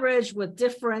the average with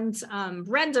different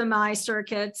randomized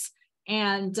circuits.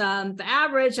 And the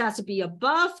average has to be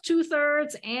above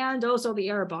 2/3, and also the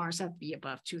error bars have to be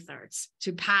above 2/3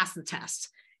 to pass the test.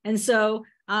 And so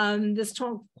this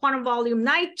quantum volume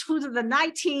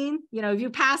 2019, if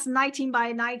you pass 19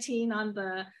 by 19 on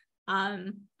the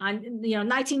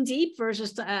 19 deep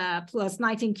versus plus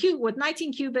 19 with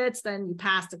 19 qubits, then you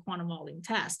pass the quantum volume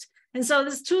test. And so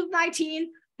this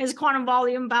 2019 is quantum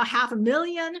volume about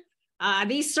 500,000.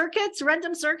 These circuits,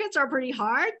 random circuits, are pretty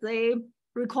hard. They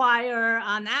require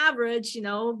on average,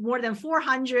 more than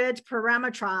 400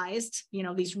 parameterized,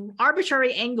 these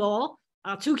arbitrary angle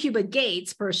 2-qubit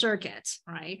gates per circuit,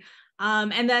 right?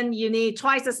 And then you need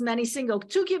twice as many single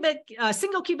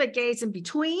qubit gates in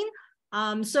between.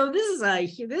 So this is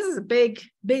a big,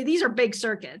 these are big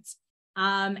circuits.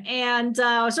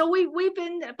 So we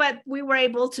were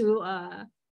able to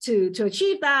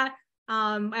achieve that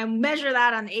and measure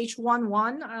that on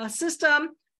H11 system.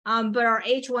 But our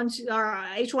H12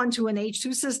 and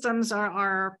H2 systems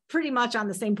are pretty much on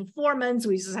the same performance.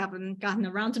 We just haven't gotten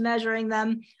around to measuring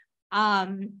them.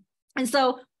 And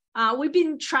so we've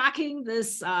been tracking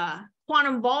this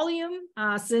quantum volume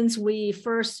since we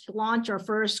first launched our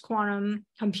first quantum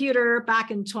computer back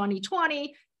in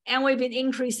 2020. And we've been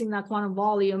increasing that quantum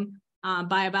volume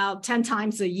by about 10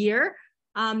 times a year.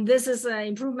 This is an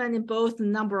improvement in both the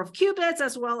number of qubits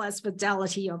as well as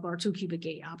fidelity of our 2-qubit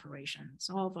gate operations,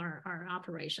 all of our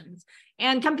operations.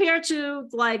 And compared to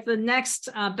like the next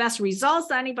best results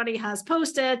that anybody has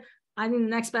posted, I think the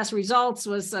next best results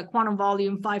was quantum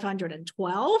volume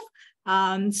 512.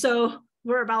 So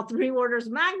we're about 3 orders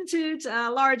of magnitude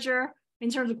larger in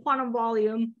terms of quantum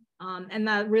volume. And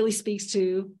that really speaks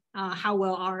to how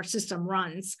well our system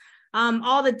runs.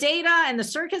 All the data and the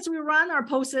circuits we run are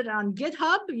posted on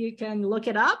GitHub. You can look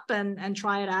it up and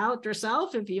try it out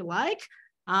yourself if you like,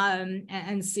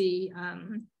 and see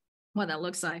what that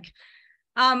looks like.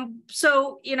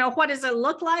 So, what does it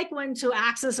look like when to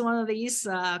access one of these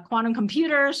quantum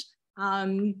computers?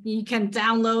 You can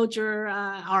download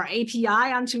our API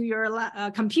onto your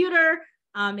computer.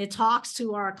 It talks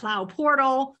to our cloud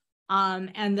portal,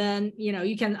 and then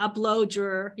you can upload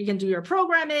you can do your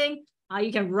programming.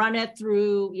 You can run it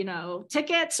through,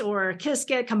 tickets or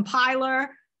Qiskit compiler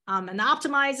and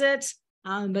optimize it,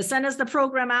 but send us the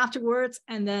program afterwards.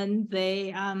 And then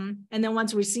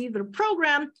once we receive the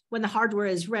program, when the hardware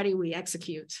is ready, we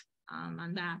execute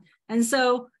on that. And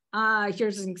so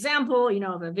here's an example,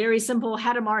 of a very simple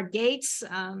Hadamard gates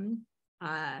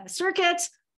circuit.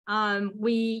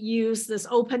 We use this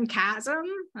open chasm,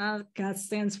 that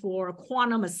stands for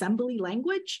quantum assembly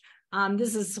language.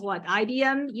 This is what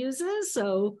IBM uses.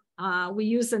 So we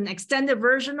use an extended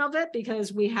version of it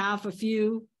because we have a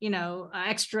few,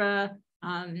 extra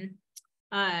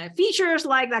features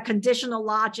like that conditional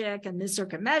logic and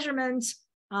mid-circuit measurements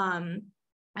and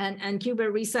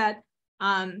qubit reset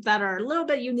that are a little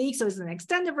bit unique. So it's an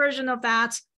extended version of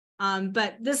that.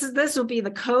 But this will be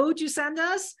the code you send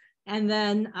us. And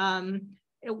then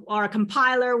our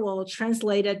compiler will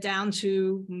translate it down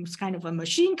to kind of a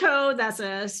machine code that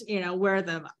says, where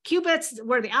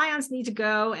the ions need to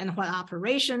go and what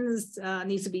operations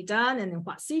needs to be done and in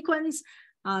what sequence.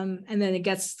 and then it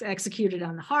gets executed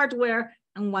on the hardware.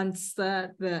 And once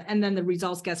and then the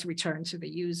results gets returned to the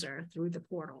user through the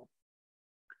portal.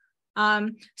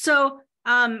 So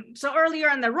earlier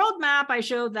in the roadmap, I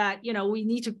showed that,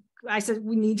 I said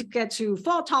we need to get to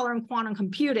fault-tolerant quantum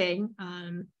computing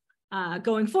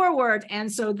going forward.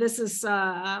 And so this is,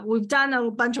 we've done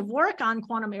a bunch of work on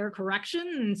quantum error correction.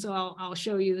 And so I'll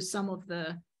show you some of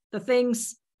the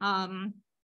things that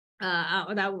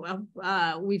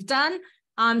we've done.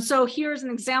 So here's an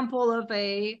example of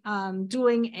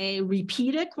doing a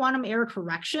repeated quantum error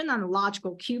correction on a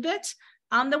logical qubit.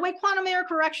 The way quantum error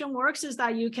correction works is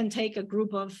that you can take a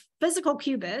group of physical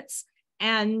qubits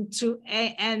and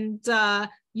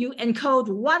you encode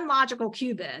one logical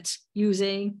qubit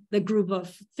using the group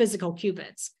of physical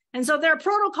qubits. And so there are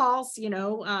protocols,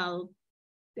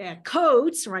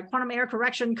 codes, right? Quantum error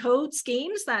correction code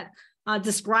schemes that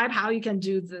describe how you can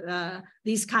do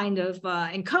these kind of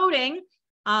encoding.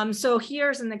 So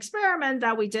here's an experiment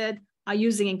that we did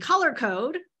using color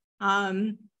code,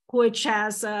 which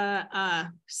has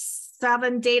 7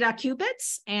 data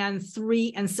qubits and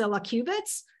 3 ancilla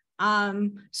qubits.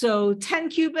 So 10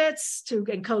 qubits to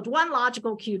encode one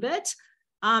logical qubit.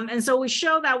 And so we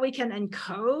show that we can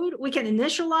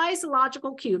initialize a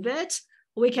logical qubit.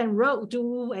 We can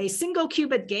do a single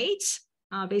qubit gate,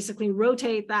 basically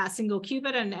rotate that single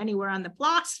qubit and anywhere on the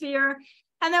block sphere.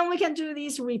 And then we can do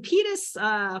these repeated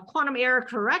quantum error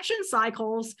correction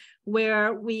cycles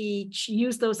where we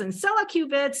use those ancilla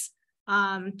qubits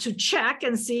to check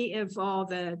and see if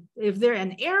there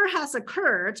an error has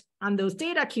occurred on those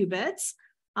data qubits.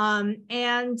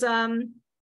 And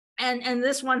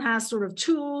this one has sort of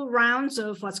 2 rounds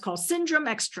of what's called syndrome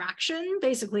extraction,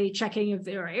 basically checking if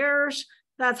there are errors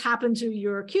that's happened to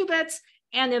your qubits.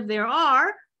 And if there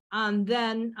are,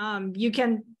 then you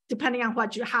can, depending on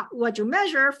what you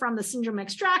measure from the syndrome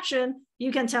extraction,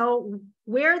 you can tell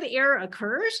where the error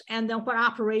occurs and then what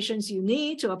operations you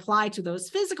need to apply to those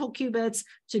physical qubits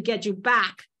to get you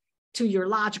back to your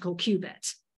logical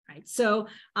qubit, right? So,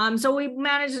 so we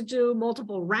managed to do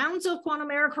multiple rounds of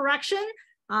quantum error correction,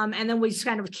 and then we just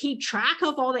kind of keep track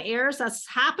of all the errors that's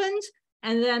happened.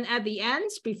 And then at the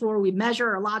end, before we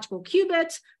measure a logical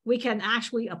qubit, we can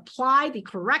actually apply the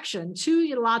correction to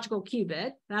your logical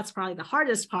qubit. That's probably the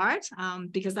hardest part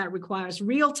because that requires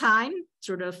real time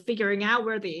sort of figuring out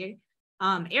where the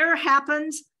error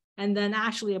happens and then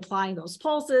actually applying those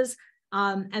pulses.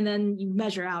 And then you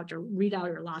measure out or read out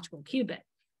your logical qubit.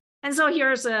 And so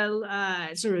here's a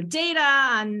sort of data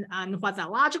on what the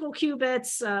logical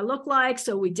qubits look like.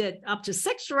 So we did up to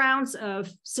 6 rounds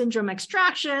of syndrome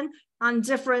extraction on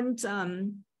different,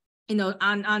 on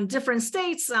different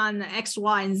states on X,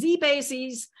 Y, and Z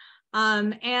bases.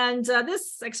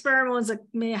 This experiment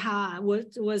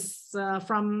was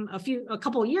from a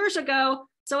couple of years ago.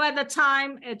 So at the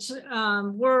time,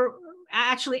 we're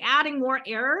actually adding more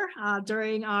error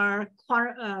during our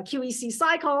QEC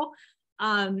cycle.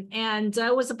 And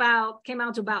it came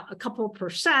out to about a couple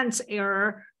 %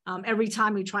 error every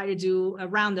time we try to do a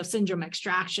round of syndrome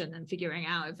extraction and figuring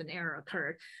out if an error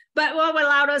occurred. But what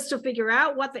allowed us to figure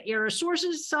out what the error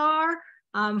sources are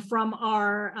from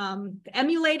our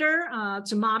emulator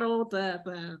to model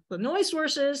the noise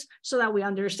sources so that we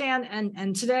understand.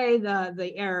 And today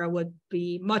the error would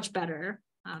be much better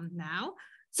now.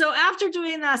 So after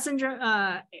doing that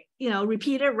syndrome,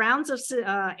 repeated rounds of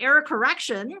error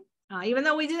correction, even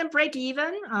though we didn't break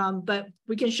even, but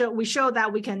we show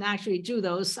that we can actually do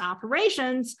those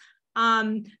operations.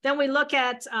 Then we look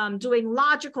at doing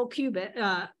logical qubit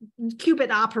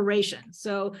operations.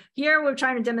 So here we're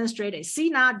trying to demonstrate a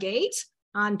C0 gate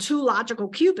on 2 logical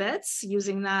qubits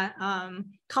using that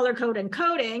color code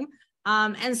encoding.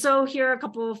 And so here are a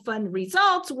couple of fun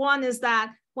results. One is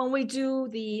that when we do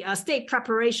the state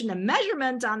preparation and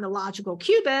measurement on the logical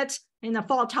qubit in a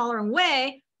fault-tolerant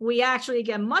way, we actually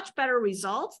get much better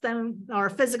results than our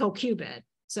physical qubit.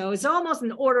 So it's almost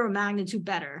an order of magnitude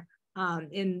better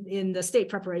in the state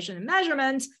preparation and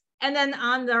measurement. And then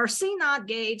on our C0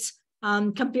 gate,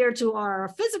 compared to our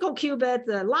physical qubit,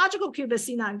 the logical qubit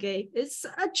C0 gate is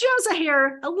just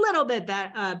a little bit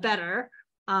better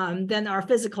than our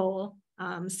physical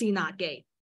C0 gate.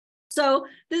 So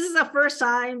this is the first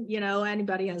time,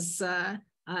 anybody has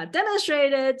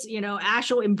demonstrated,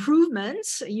 actual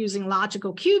improvements using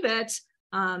logical qubits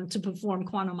to perform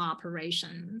quantum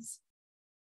operations.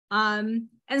 And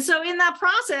so in that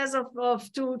process of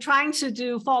trying to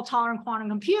do fault-tolerant quantum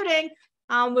computing,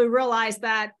 we realized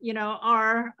that,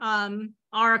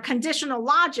 our conditional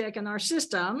logic in our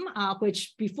system,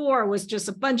 which before was just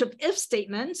a bunch of if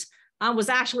statements, was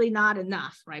actually not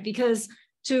enough, right? Because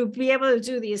to be able to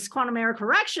do these quantum error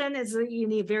correction is that you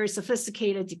need very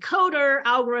sophisticated decoder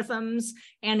algorithms,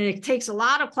 and it takes a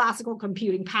lot of classical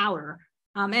computing power.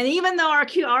 And even though our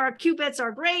qubits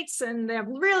are great and they have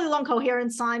really long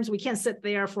coherence times, we can't sit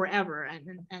there forever,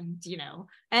 and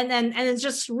it's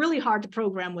just really hard to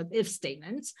program with if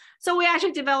statements. So we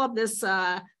actually developed this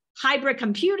hybrid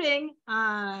computing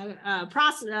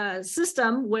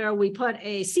system where we put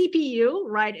a CPU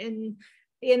right in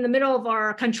the middle of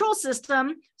our control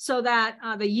system, so that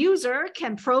the user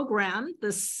can program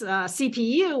this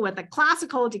CPU with a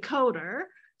classical decoder.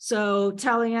 So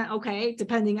telling it, okay,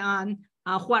 depending on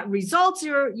what results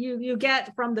you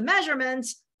get from the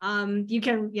measurements, you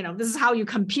can, this is how you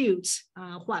compute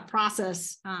what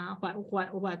process, what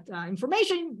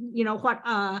information, what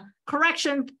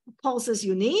correction pulses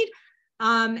you need,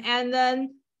 and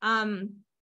then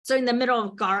so in the middle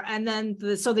of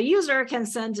so the user can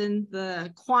send in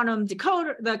the quantum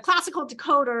decoder, the classical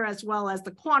decoder, as well as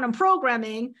the quantum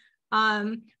programming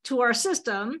to our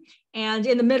system. And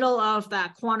in the middle of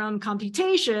that quantum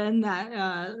computation,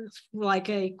 that like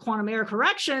a quantum error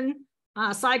correction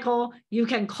cycle, you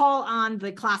can call on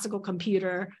the classical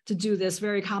computer to do this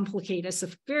very complicated,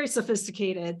 very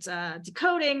sophisticated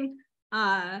decoding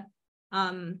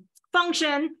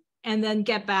function, and then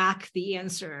get back the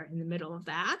answer in the middle of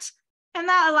that. And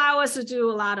that allows us to do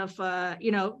a lot of,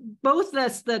 both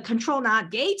the control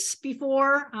NOT gates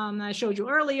before I showed you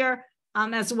earlier,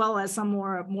 as well as some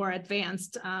more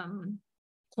advanced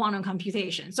quantum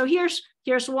computation. So here's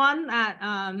one that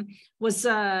was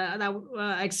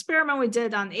that experiment we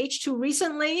did on H2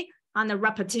 recently on the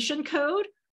repetition code.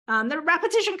 The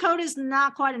repetition code is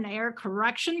not quite an error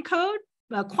correction code,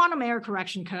 a quantum error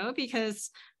correction code, because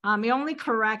it only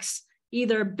corrects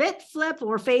either bit flip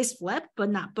or phase flip, but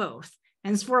not both.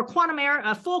 And for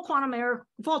a full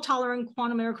tolerant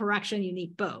quantum error correction, you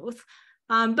need both.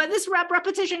 But this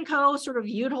repetition code sort of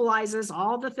utilizes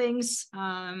all the things,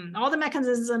 all the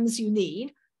mechanisms you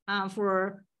need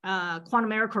for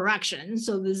quantum error correction.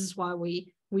 So this is why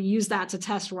we use that to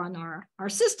test run our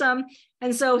system.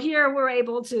 And so here we're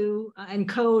able to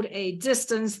encode a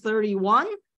distance 31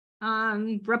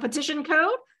 repetition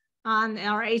code on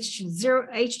our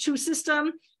H2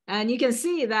 system. And you can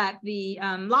see that the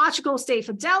logical state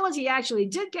fidelity actually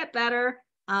did get better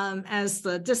as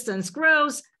the distance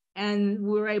grows. And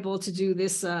we were able to do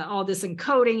this all this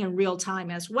encoding in real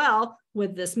time as well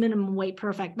with this minimum weight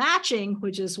perfect matching,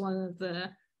 which is one of the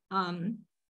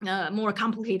more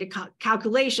complicated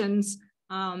calculations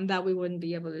that we wouldn't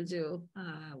be able to do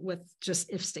with just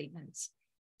if statements.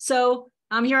 So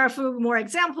here are a few more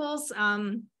examples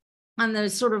on the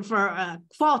sort of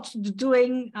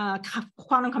doing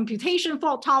quantum computation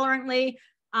fault tolerantly.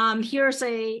 Here's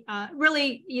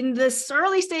really in this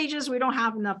early stages, we don't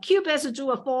have enough qubits to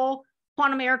do a full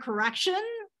quantum error correction,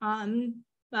 for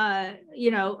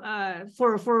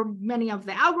many of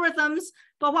the algorithms.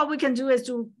 But what we can do is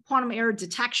do quantum error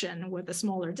detection with a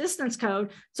smaller distance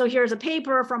code. So here's a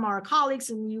paper from our colleagues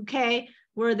in the UK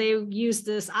where they use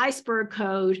this iceberg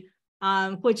code,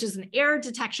 which is an error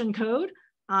detection code.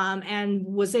 And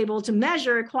was able to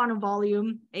measure quantum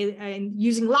volume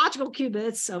using logical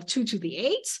qubits of 2 to the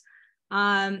 8.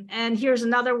 And here's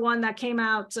another one that came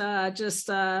out just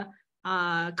a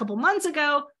couple months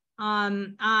ago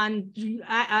on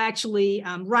actually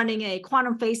running a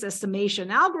quantum phase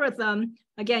estimation algorithm,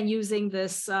 again, using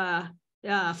this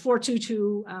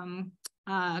 422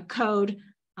 code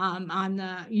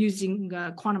using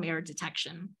quantum error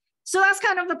detection. So that's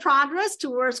kind of the progress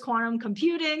towards quantum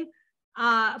computing.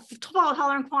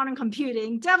 Fault-tolerant quantum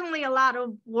computing, definitely a lot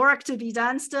of work to be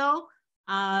done still.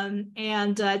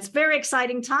 It's a very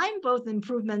exciting time, both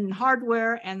improvement in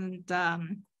hardware and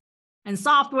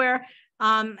software.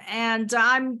 I'll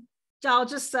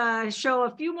just show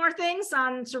a few more things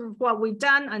on sort of what we've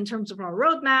done in terms of our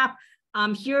roadmap.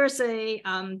 Here's a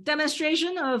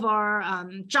demonstration of our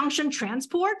junction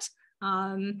transport.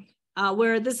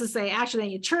 Where this is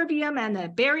actually a ytterbium and a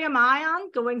barium ion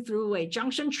going through a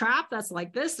junction trap that's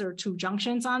like this. There are 2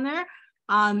 junctions on there.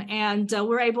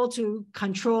 We're able to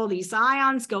control these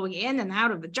ions going in and out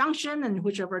of the junction and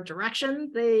whichever direction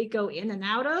they go in and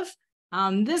out of.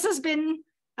 This has been,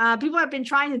 people have been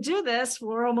trying to do this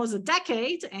for almost a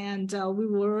decade, and we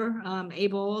were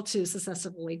able to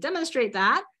successfully demonstrate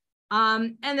that.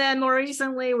 And then more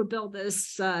recently, we built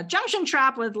this junction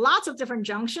trap with lots of different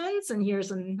junctions. And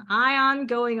here's an ion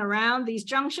going around these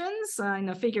junctions in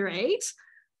a figure 8.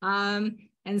 And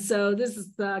so this is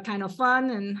kind of fun,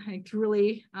 and it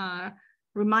really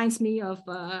reminds me of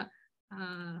kind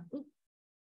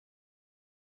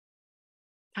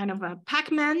of a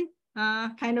Pac-Man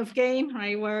kind of game,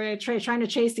 right? Where we're trying to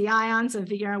chase the ions and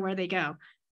figure out where they go.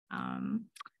 And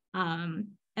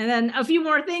then a few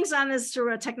more things on this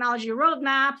sort of technology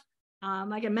roadmap.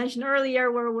 Like I mentioned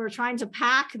earlier, where we're trying to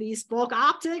pack these bulk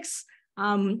optics.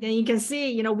 And you can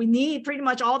see, we need pretty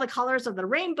much all the colors of the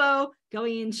rainbow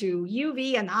going into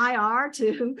UV and IR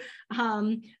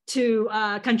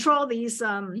to control these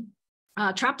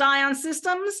trapped ion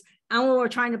systems. And we're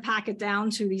trying to pack it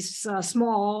down to these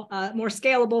small, more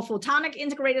scalable photonic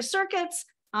integrated circuits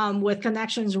with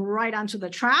connections right onto the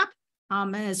trap,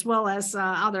 as well as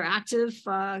other active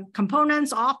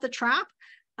components off the trap.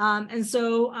 And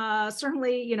so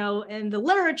certainly, in the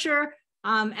literature,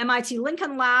 MIT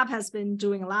Lincoln Lab has been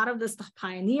doing a lot of this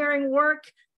pioneering work,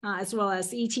 as well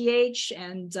as ETH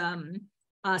and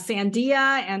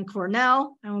Sandia and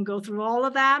Cornell. I won't go through all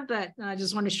of that, but I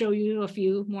just want to show you a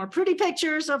few more pretty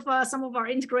pictures of some of our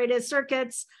integrated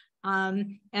circuits.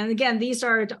 And again, these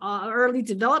are early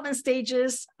development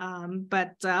stages,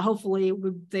 but hopefully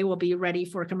they will be ready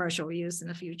for commercial use in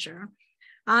the future.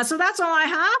 So that's all I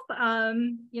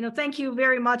have. Thank you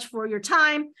very much for your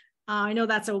time. I know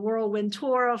that's a whirlwind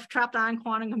tour of trapped ion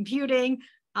quantum computing.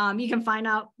 You can find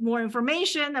out more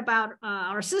information about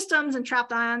our systems and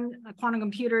trapped ion quantum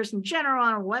computers in general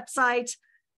on our website.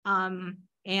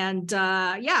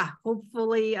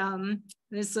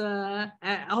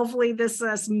 Hopefully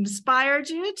this inspired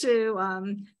you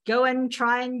to go and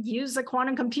try and use a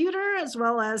quantum computer, as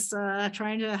well as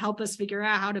trying to help us figure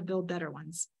out how to build better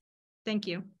ones. Thank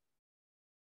you.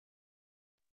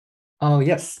 Oh,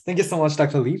 yes. Thank you so much,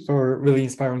 Dr. Lee, for a really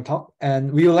inspiring talk.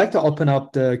 And we would like to open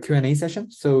up the Q&A session.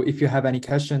 So if you have any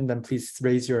question, then please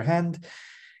raise your hand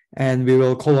and we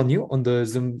will call on you on the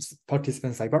Zoom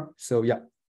participant sidebar. So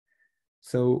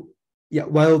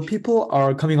while people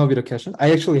are coming up with a question,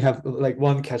 I actually have like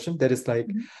one question that is like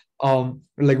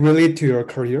related to your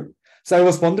career. So I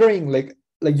was wondering, like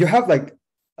you have like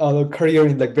a career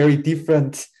in like very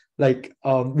different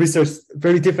research,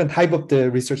 very different type of the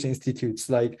research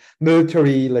institutes, like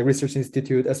military research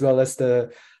institute, as well as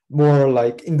the more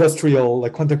like industrial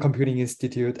quantum computing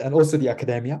institute, and also the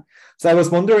academia. So I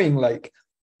was wondering, like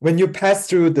when you pass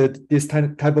through this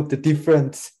type of the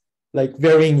different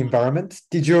varying environment,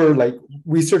 did your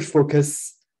research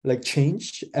focus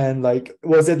change, and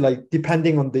was it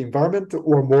depending on the environment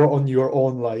or more on your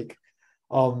own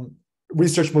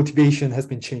research motivation has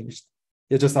been changed?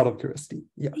 Yeah, just out of curiosity.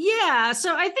 Yeah.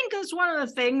 So I think it's one of the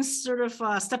things, sort of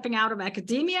stepping out of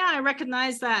academia. I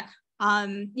recognize that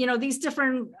these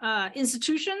different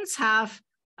institutions have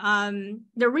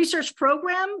their research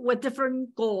program with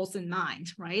different goals in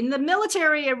mind, right? In the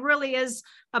military, it really is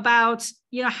about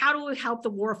how do we help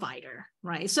the warfighter,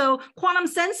 right? So quantum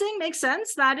sensing makes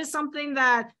sense. That is something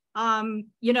that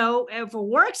if it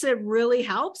works, it really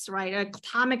helps, right?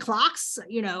 Atomic clocks,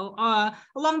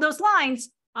 along those lines.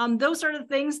 Those are the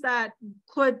things that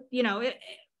could,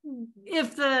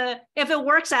 if it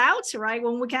works out, right,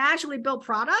 when we can actually build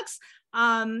products,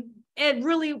 it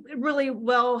really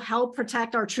will help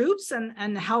protect our troops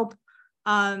and help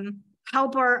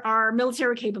our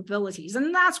military capabilities.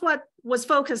 And that's what was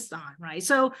focused on, right?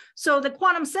 So the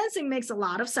quantum sensing makes a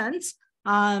lot of sense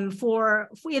for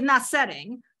in that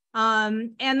setting.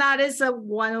 And that is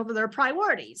one of their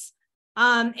priorities.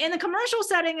 In the commercial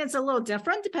setting, it's a little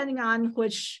different depending on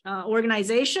which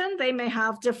organization. They may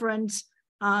have different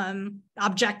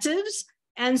objectives.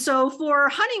 And so for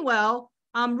Honeywell,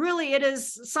 really it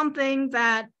is something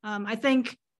that I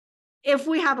think if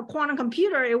we have a quantum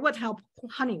computer, it would help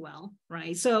Honeywell,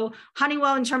 right? So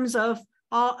Honeywell, in terms of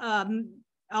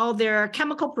all their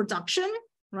chemical production,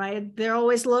 right? They're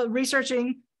always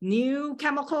researching new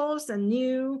chemicals and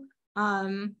new,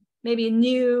 maybe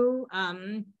new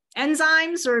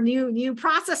enzymes or new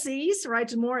processes, right,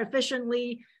 to more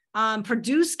efficiently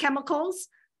produce chemicals,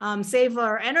 save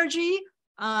our energy,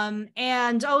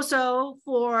 and also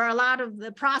for a lot of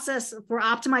the process for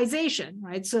optimization,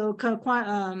 right? So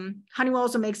Honeywell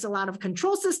also makes a lot of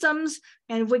control systems,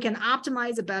 and if we can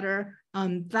optimize it better,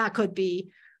 that could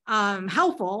be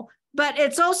helpful. But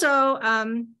it's also a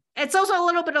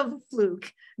little bit of a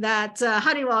fluke that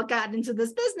Honeywell got into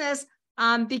this business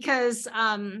because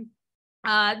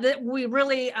that we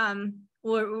really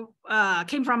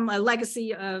came from a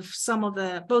legacy of some of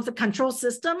both the control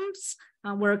systems,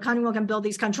 where Honeywell can build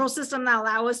these control systems that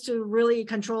allow us to really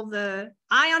control the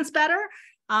ions better,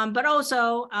 but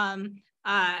also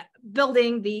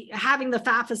having the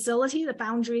fab facility, the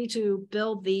foundry, to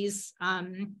build these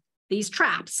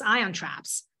traps, ion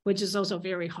traps, which is also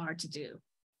very hard to do.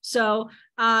 So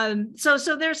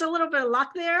there's a little bit of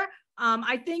luck there.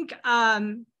 I think.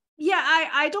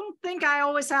 I don't think I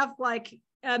always have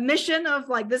mission of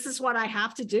like, this is what I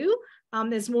have to do.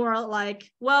 It's more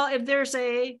like, well, if there's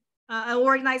an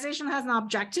organization has an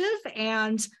objective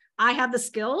and I have the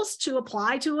skills to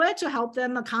apply to it to help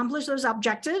them accomplish those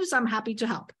objectives, I'm happy to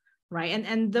help, right?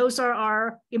 And those are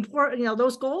our important,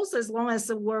 those goals, as long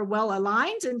as we're well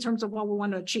aligned in terms of what we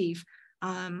want to achieve.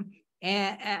 And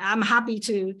I'm happy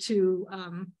to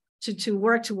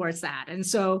work towards that. And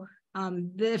so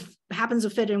this happens to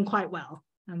fit in quite well.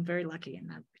 I'm very lucky in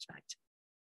that respect.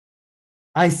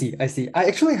 I see. I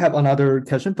actually have another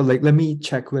question, but let me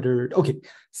check whether, okay.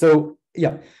 So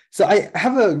yeah, so I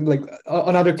have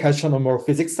another question on more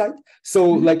physics side. So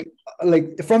like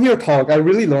from your talk, I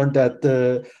really learned that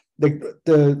there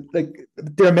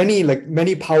are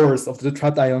many powers of the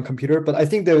trapped ion computer, but I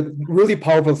think the really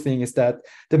powerful thing is that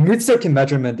the mid-circuit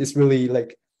measurement is really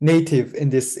native in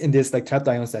this trapped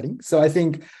ion setting. So I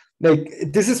think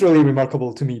this is really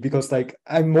remarkable to me, because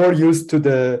I'm more used to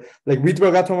the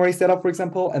Rydberg atomary setup, for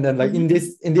example, and then in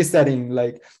this setting,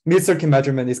 mid-circuit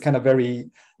measurement is kind of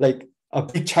very a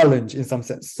big challenge in some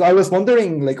sense. So I was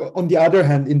wondering, on the other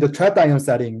hand, in the trapped ion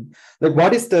setting,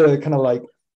 what is the kind of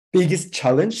biggest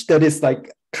challenge that is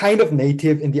kind of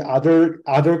native in the other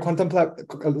quantum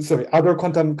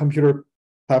computer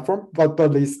platform,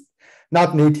 but is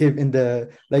not native in the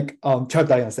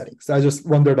trapped ion setting. So I just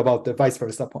wondered about the vice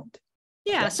versa point.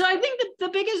 Yeah, so I think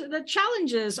the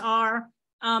challenges are,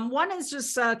 one is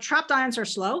just trapped ions are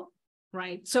slow,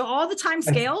 right? So all the time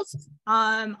scales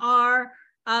are,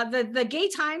 the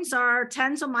gate times are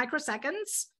tens of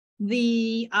microseconds.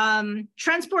 The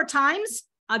transport times,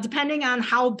 depending on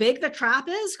how big the trap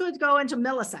is, could go into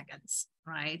milliseconds,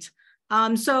 right?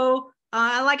 So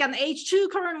like on H2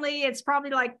 currently, it's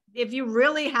probably if you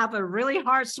really have a really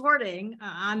hard sorting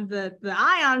on the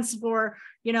ions for,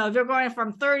 if you're going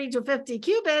from 30 to 50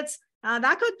 qubits,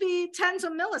 that could be tens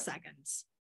of milliseconds,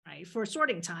 right, for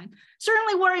sorting time.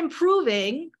 Certainly we're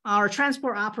improving our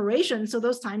transport operations, so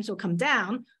those times will come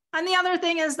down. And the other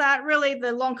thing is that really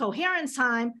the long coherence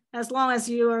time, as long as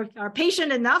you are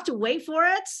patient enough to wait for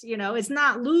it, it's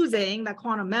not losing the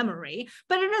quantum memory,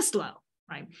 but it is slow.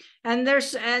 Right. And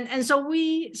so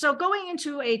going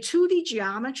into a 2D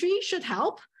geometry should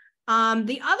help.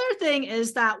 The other thing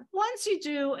is that once you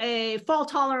do a fault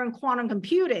tolerant quantum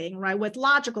computing, right, with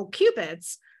logical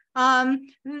qubits,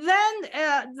 then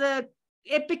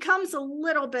it becomes a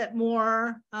little bit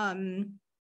more, then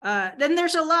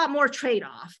there's a lot more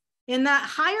trade-off. In that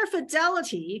higher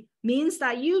fidelity means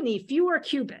that you need fewer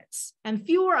qubits and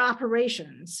fewer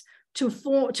operations to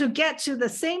get to the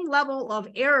same level of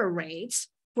error rates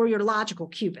for your logical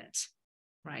qubit,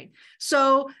 right?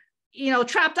 So,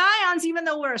 trapped ions, even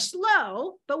though we're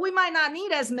slow, but we might not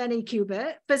need as many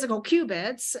physical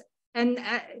qubits, and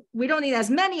we don't need as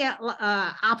many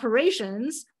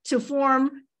operations to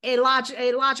form a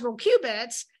logical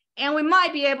qubit, and we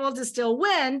might be able to still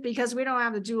win because we don't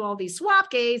have to do all these swap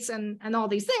gates and all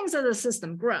these things as the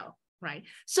system grow, right?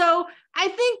 So I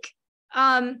think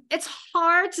it's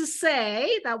hard to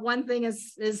say that one thing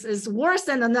is worse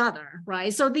than another,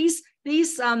 right? So these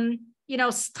time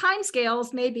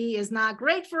scales maybe is not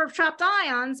great for trapped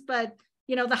ions, but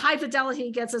the high fidelity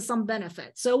gets us some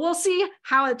benefit. So we'll see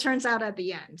how it turns out at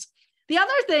the end. The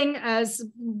other thing is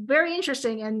very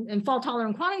interesting in fault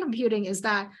tolerant quantum computing is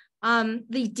that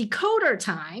the decoder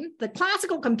time, the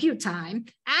classical compute time,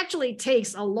 actually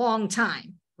takes a long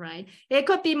time. Right? It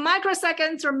could be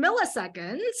microseconds or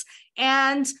milliseconds.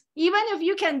 And even if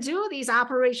you can do these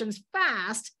operations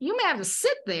fast, you may have to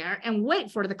sit there and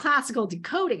wait for the classical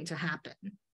decoding to happen.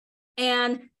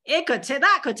 And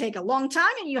that could take a long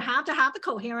time, and you have to have the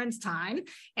coherence time.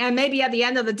 And maybe at the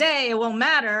end of the day, it won't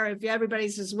matter if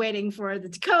everybody's just waiting for the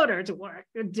decoder to work,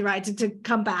 right? To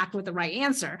come back with the right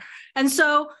answer. And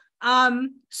so I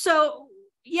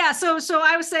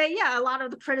would say, a lot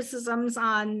of the criticisms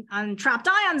on trapped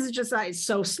ions is just that it's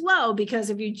so slow, because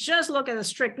if you just look at a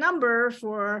strict number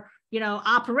for,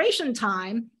 operation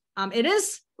time, it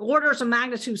is orders of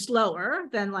magnitude slower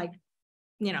than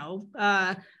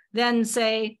than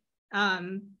say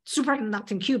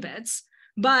superconducting qubits.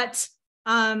 But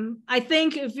I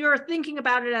think if you're thinking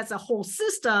about it as a whole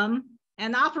system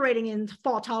and operating in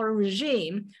fault tolerant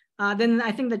regime, then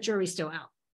I think the jury's still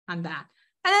out on that.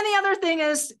 And then the other thing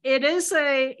is, it is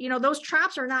those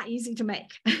traps are not easy to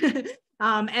make.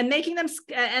 And making them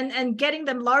and getting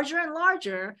them larger and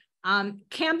larger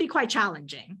can be quite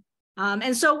challenging.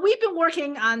 And so we've been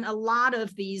working on a lot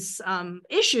of these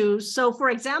issues. So for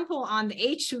example, on the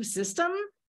H2 system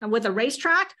and with a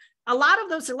racetrack, a lot of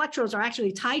those electrodes are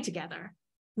actually tied together.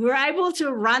 we're able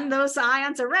to run those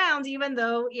ions around, even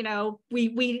though, you know,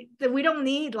 we don't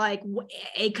need like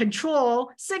a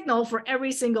control signal for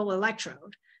every single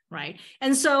electrode, right?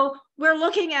 And so we're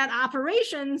looking at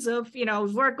operations of, you know,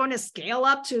 we're going to scale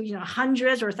up to, you know,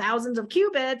 hundreds or thousands of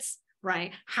qubits,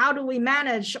 right? How do we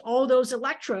manage all those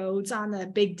electrodes on a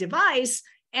big device?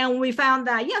 And we found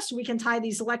that, yes, we can tie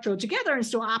these electrodes together and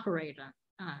still operate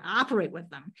with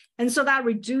them. And so that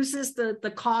reduces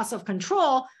the cost of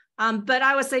control. But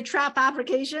I would say trap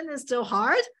fabrication is still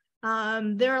hard.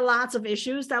 There are lots of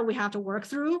issues that we have to work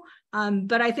through.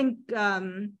 But I think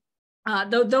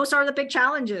those are the big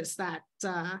challenges that,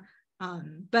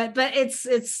 but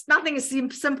it's nothing is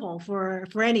simple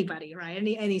for anybody, right?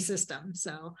 Any system.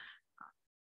 So,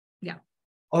 yeah.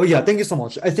 Oh yeah, thank you so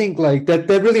much. I think like that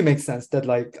really makes sense that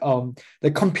like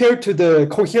compared to the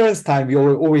coherence time, you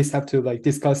always have to like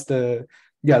discuss the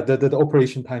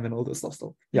operation time and all those stuff.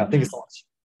 So yeah, thank you so much.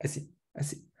 I see.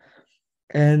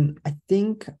 And I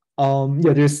think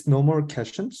there's no more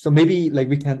questions. So maybe like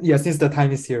we can, since the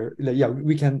time is here, like,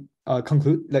 we can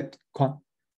conclude like Quan.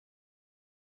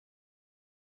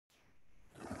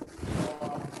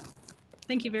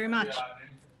 Thank you very much.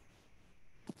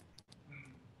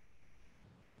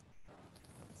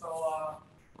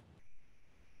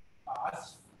 I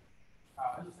just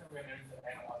think we're near the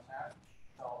end of our chat.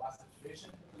 So as a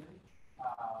tradition, we'd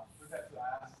like to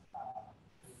ask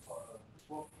for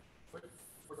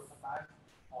the time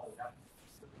or the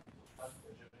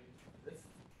this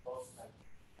both like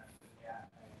and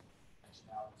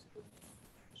nationality.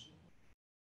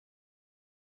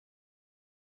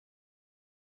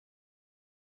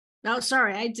 No,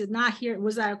 sorry, I did not hear.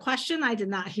 Was that a question? I did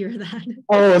not hear that.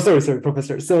 Oh, sorry,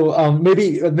 Professor. So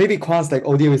maybe Quan's like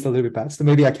audio is a little bit bad. So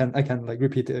maybe I can like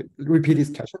repeat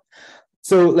his question.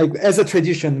 So like as a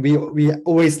tradition, we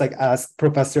always like ask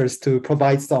professors to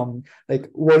provide some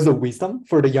like words of wisdom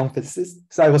for the young physicists.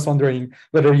 So I was wondering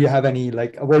whether you have any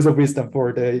like words of wisdom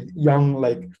for the young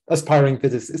like aspiring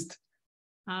physicist.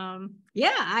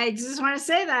 Yeah, I just want to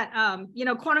say that, you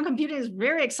know, quantum computing is a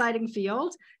very exciting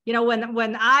field. You know,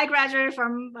 when I graduated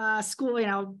from school, you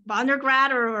know,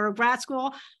 undergrad or grad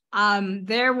school,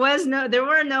 there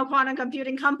were no quantum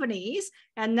computing companies.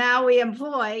 And now we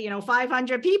employ, you know,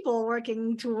 500 people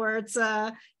working towards,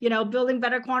 you know, building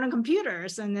better quantum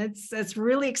computers. And it's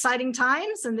really exciting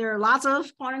times. And there are lots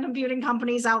of quantum computing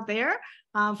companies out there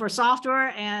for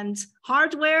software and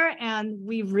hardware. And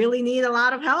we really need a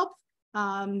lot of help.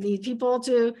 Need people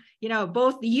to, you know,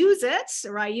 both use it,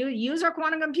 right? You use our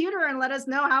quantum computer and let us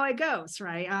know how it goes,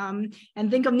 right?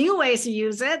 And think of new ways to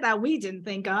use it that we didn't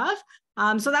think of,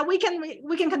 so that we can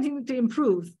continue to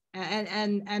improve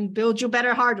and build you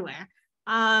better hardware.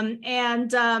 You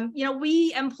know,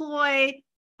 we employ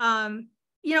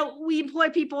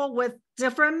people with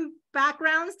different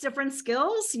backgrounds, different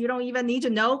skills. You don't even need to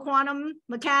know quantum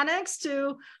mechanics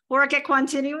to work at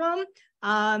Quantinuum.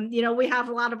 You know, we have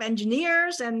a lot of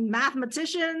engineers and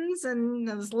mathematicians and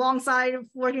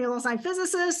working alongside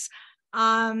physicists. You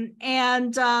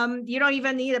don't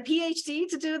even need a PhD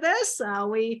to do this.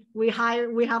 We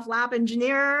have lab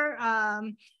engineer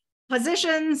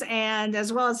positions, and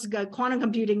as well as quantum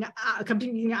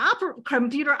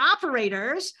computer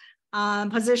operators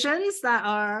positions that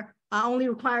are only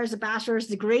requires a bachelor's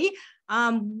degree.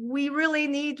 We really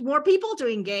need more people to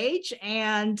engage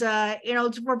and, you know,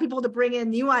 for people to bring in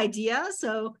new ideas.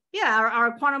 So yeah,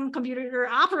 our quantum computer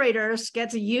operators get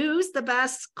to use the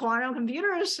best quantum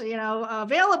computers, you know,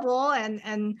 available,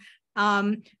 and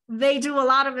they do a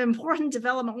lot of important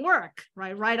development work,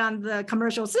 right on the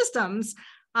commercial systems.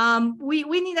 We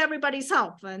need everybody's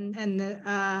help, and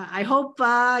I hope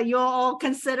you'll all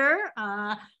consider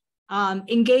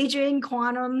engaging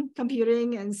quantum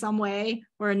computing in some way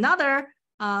or another,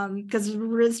 because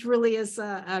this really is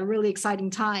a really exciting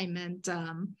time, and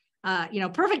you know,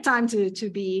 perfect time to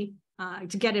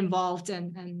get involved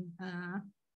and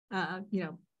you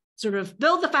know, sort of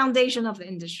build the foundation of the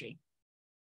industry.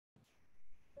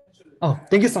 Oh,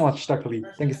 thank you so much, Dr. Lee.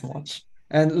 Thank you so much.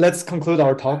 And let's conclude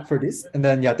our talk for this. And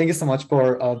then, thank you so much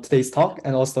for today's talk.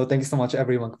 And also thank you so much,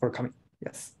 everyone, for coming.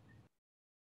 Yes.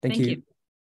 Thank you.